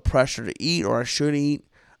feel pressure to eat, or I should eat.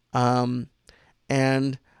 And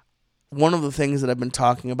one of the things that I've been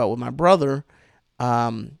talking about with my brother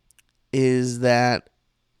is that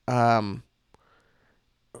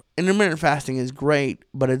intermittent fasting is great,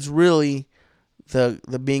 but it's really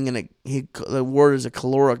the being the word is a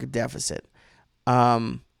caloric deficit.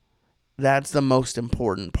 That's the most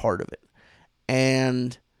important part of it.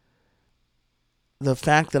 And the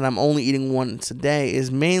fact that I'm only eating once a day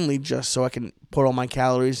is mainly just so I can put all my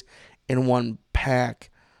calories in one pack,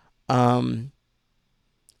 and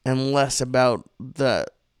less about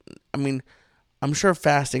I'm sure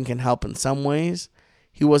fasting can help in some ways.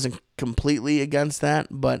 He wasn't completely against that,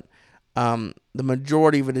 but the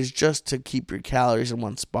majority of it is just to keep your calories in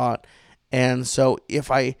one spot. And so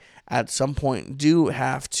if I at some point do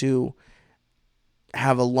have to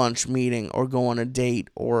have a lunch meeting or go on a date,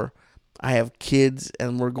 or I have kids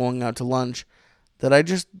and we're going out to lunch, that I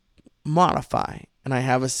just modify and I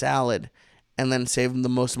have a salad and then save the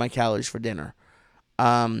most of my calories for dinner.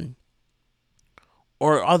 Or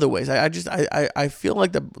other ways. I feel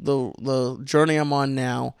like the journey I'm on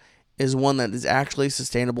now is one that is actually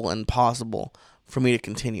sustainable and possible for me to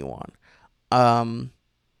continue on.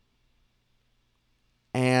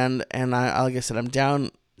 And I, like I said, I'm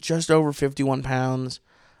down just over 51 pounds.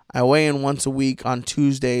 I weigh in once a week on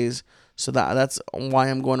Tuesdays, so that's why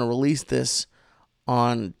I'm going to release this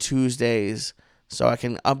on Tuesdays, so I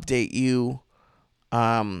can update you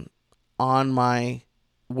on my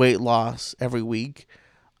weight loss every week.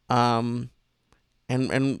 And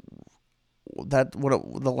that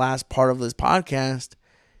the last part of this podcast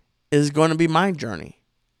is going to be my journey.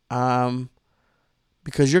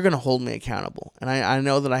 Because you're going to hold me accountable. And I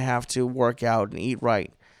know that I have to work out and eat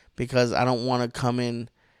right, because I don't want to come in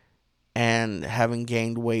and having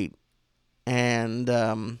gained weight and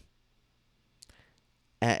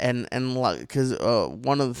because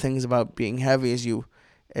one of the things about being heavy is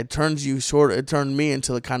it turned me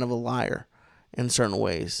into the kind of a liar in certain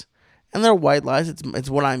ways. And they're white lies. It's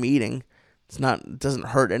what I'm eating. It doesn't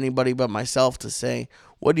hurt anybody but myself to say,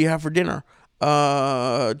 what do you have for dinner?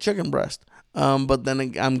 Chicken breast. But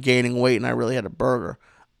then I'm gaining weight and I really had a burger.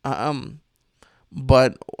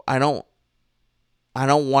 But I don't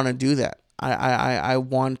want to do that. I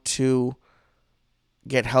want to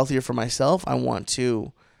get healthier for myself. I want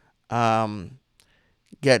to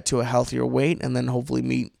get to a healthier weight and then hopefully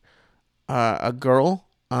meet a girl.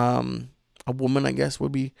 A woman, I guess,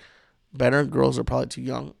 would be better. Girls are probably too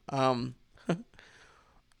young.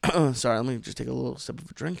 Sorry, let me just take a little sip of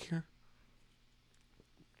a drink here.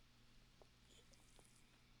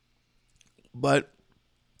 But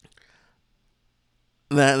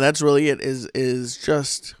that's really it. Is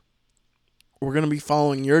just we're gonna be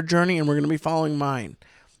following your journey and we're gonna be following mine,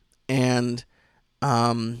 and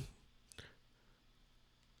I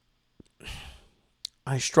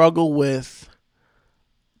struggle with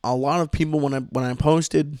a lot of people when I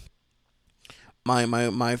posted my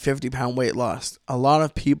 50-pound weight loss. A lot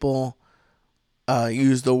of people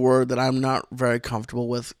use the word that I'm not very comfortable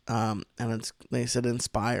with, and they said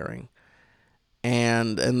inspiring.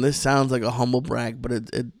 And this sounds like a humble brag, but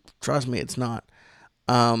it trust me, it's not.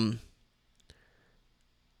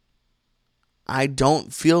 I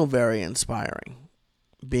don't feel very inspiring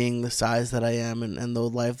being the size that I am and the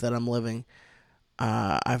life that I'm living.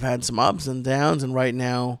 I've had some ups and downs, and right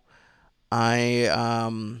now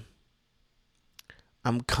I'm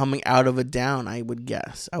coming out of a down, I would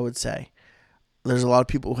say. There's a lot of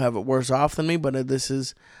people who have it worse off than me, but this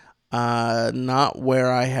is not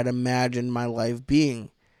where I had imagined my life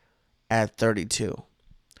being at 32.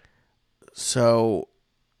 So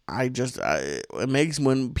it makes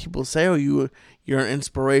when people say, "Oh, you're an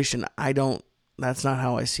inspiration." That's not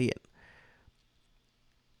how I see it.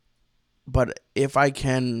 But if I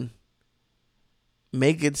can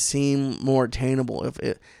make it seem more attainable,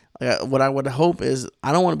 what I would hope is,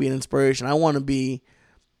 I don't want to be an inspiration. I want to be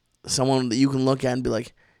someone that you can look at and be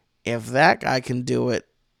like, if that guy can do it,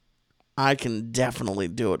 I can definitely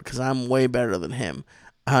do it because I'm way better than him.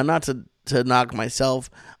 Not to knock myself.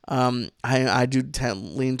 I do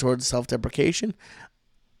lean towards self-deprecation.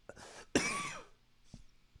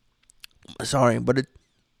 Sorry, but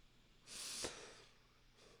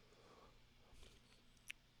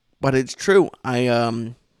it's true.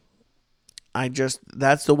 I just,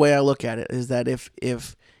 that's the way I look at it, is that if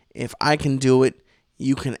I can do it,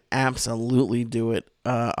 you can absolutely do it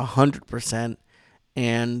 100%.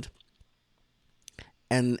 And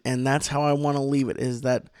that's how I want to leave it, is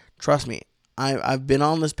that, trust me, I've been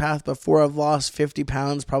on this path before. I've lost 50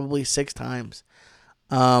 pounds probably 6 times.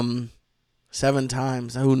 7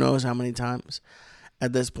 times. Who knows how many times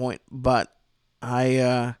at this point. But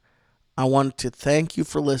I want to thank you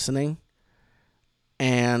for listening,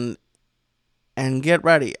 and get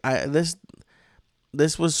ready. This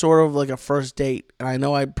was sort of like a first date, and I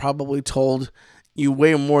know I probably told you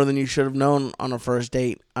way more than you should have known on a first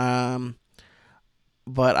date.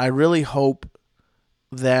 But I really hope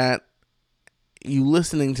that you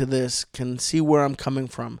listening to this can see where I'm coming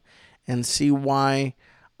from and see why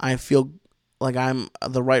I feel like I'm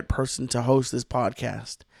the right person to host this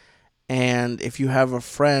podcast. And if you have a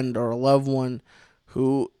friend or a loved one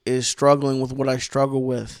who is struggling with what I struggle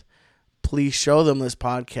with, please show them this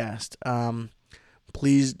podcast.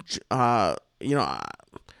 Please, I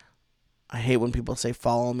hate when people say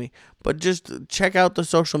follow me, but just check out the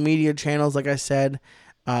social media channels. Like I said,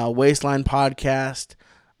 Waistline Podcast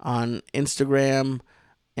on Instagram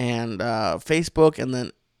and Facebook, and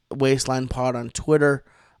then Waistline Pod on Twitter.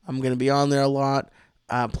 I'm going to be on there a lot.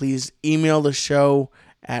 Please email the show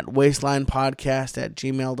at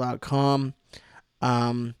waistlinepodcast@gmail.com.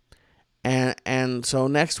 And so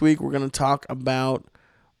next week we're going to talk about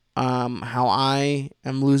how I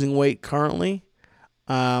am losing weight currently,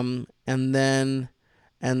 and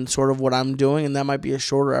sort of what I'm doing, and that might be a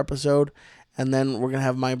shorter episode. And then we're going to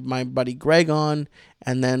have my buddy Greg on,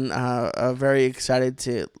 and then very excited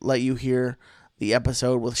to let you hear the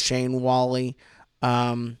episode with Shane Wally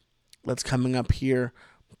that's coming up here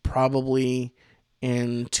probably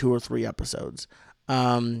in 2 or 3 episodes.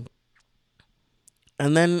 And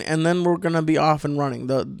then we're going to be off and running.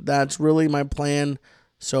 That's really my plan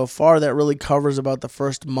so far. That really covers about the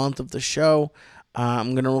first month of the show.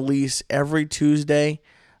 I'm going to release every Tuesday.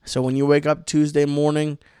 So when you wake up Tuesday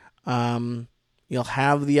morning, you'll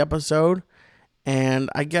have the episode. And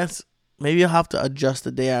I guess maybe I'll have to adjust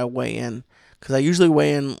the day I weigh in, because I usually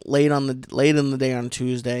weigh in late in the day on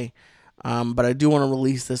Tuesday. But I do want to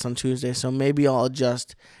release this on Tuesday, so maybe I'll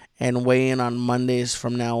adjust and weigh in on Mondays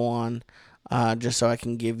from now on, just so I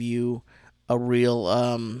can give you a real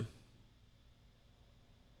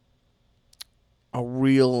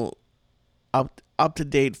up to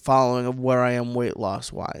date following of where I am weight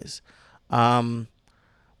loss wise.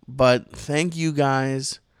 But thank you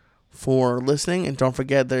guys for listening, and don't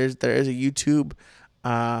forget there is a YouTube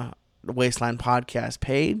Waistline Podcast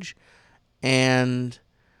page, and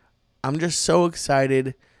I'm just so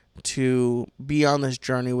excited to be on this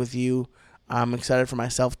journey with you. I'm excited for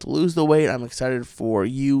myself to lose the weight. I'm excited for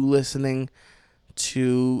you listening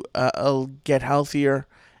to get healthier,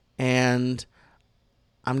 and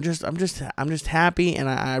I'm just happy, and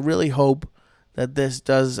I really hope that this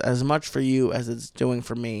does as much for you as it's doing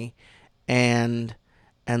for me, and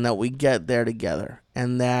that we get there together,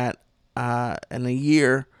 and that in a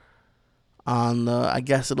year, on the, I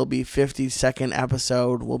guess it'll be 52nd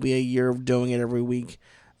episode, will be a year of doing it every week,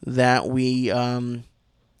 that we can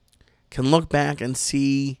look back and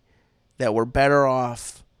see that we're better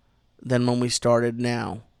off than when we started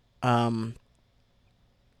now.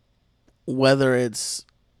 Whether it's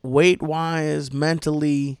weight-wise,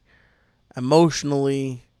 mentally,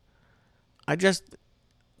 emotionally, that's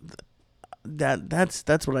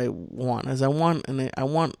what I want. I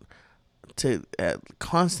want to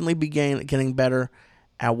constantly be getting better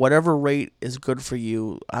at whatever rate is good for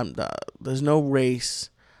you. There's no race,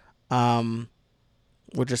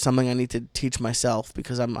 which is something I need to teach myself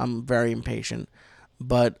because I'm very impatient.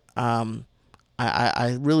 But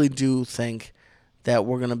I really do think that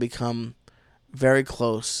we're gonna become very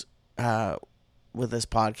close with this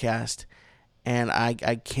podcast, and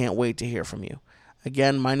I can't wait to hear from you.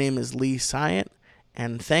 Again, my name is Syatt,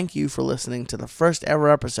 and thank you for listening to the first ever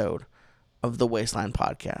episode of the Waistline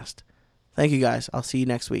Podcast. Thank you guys. I'll see you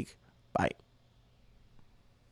next week. Bye.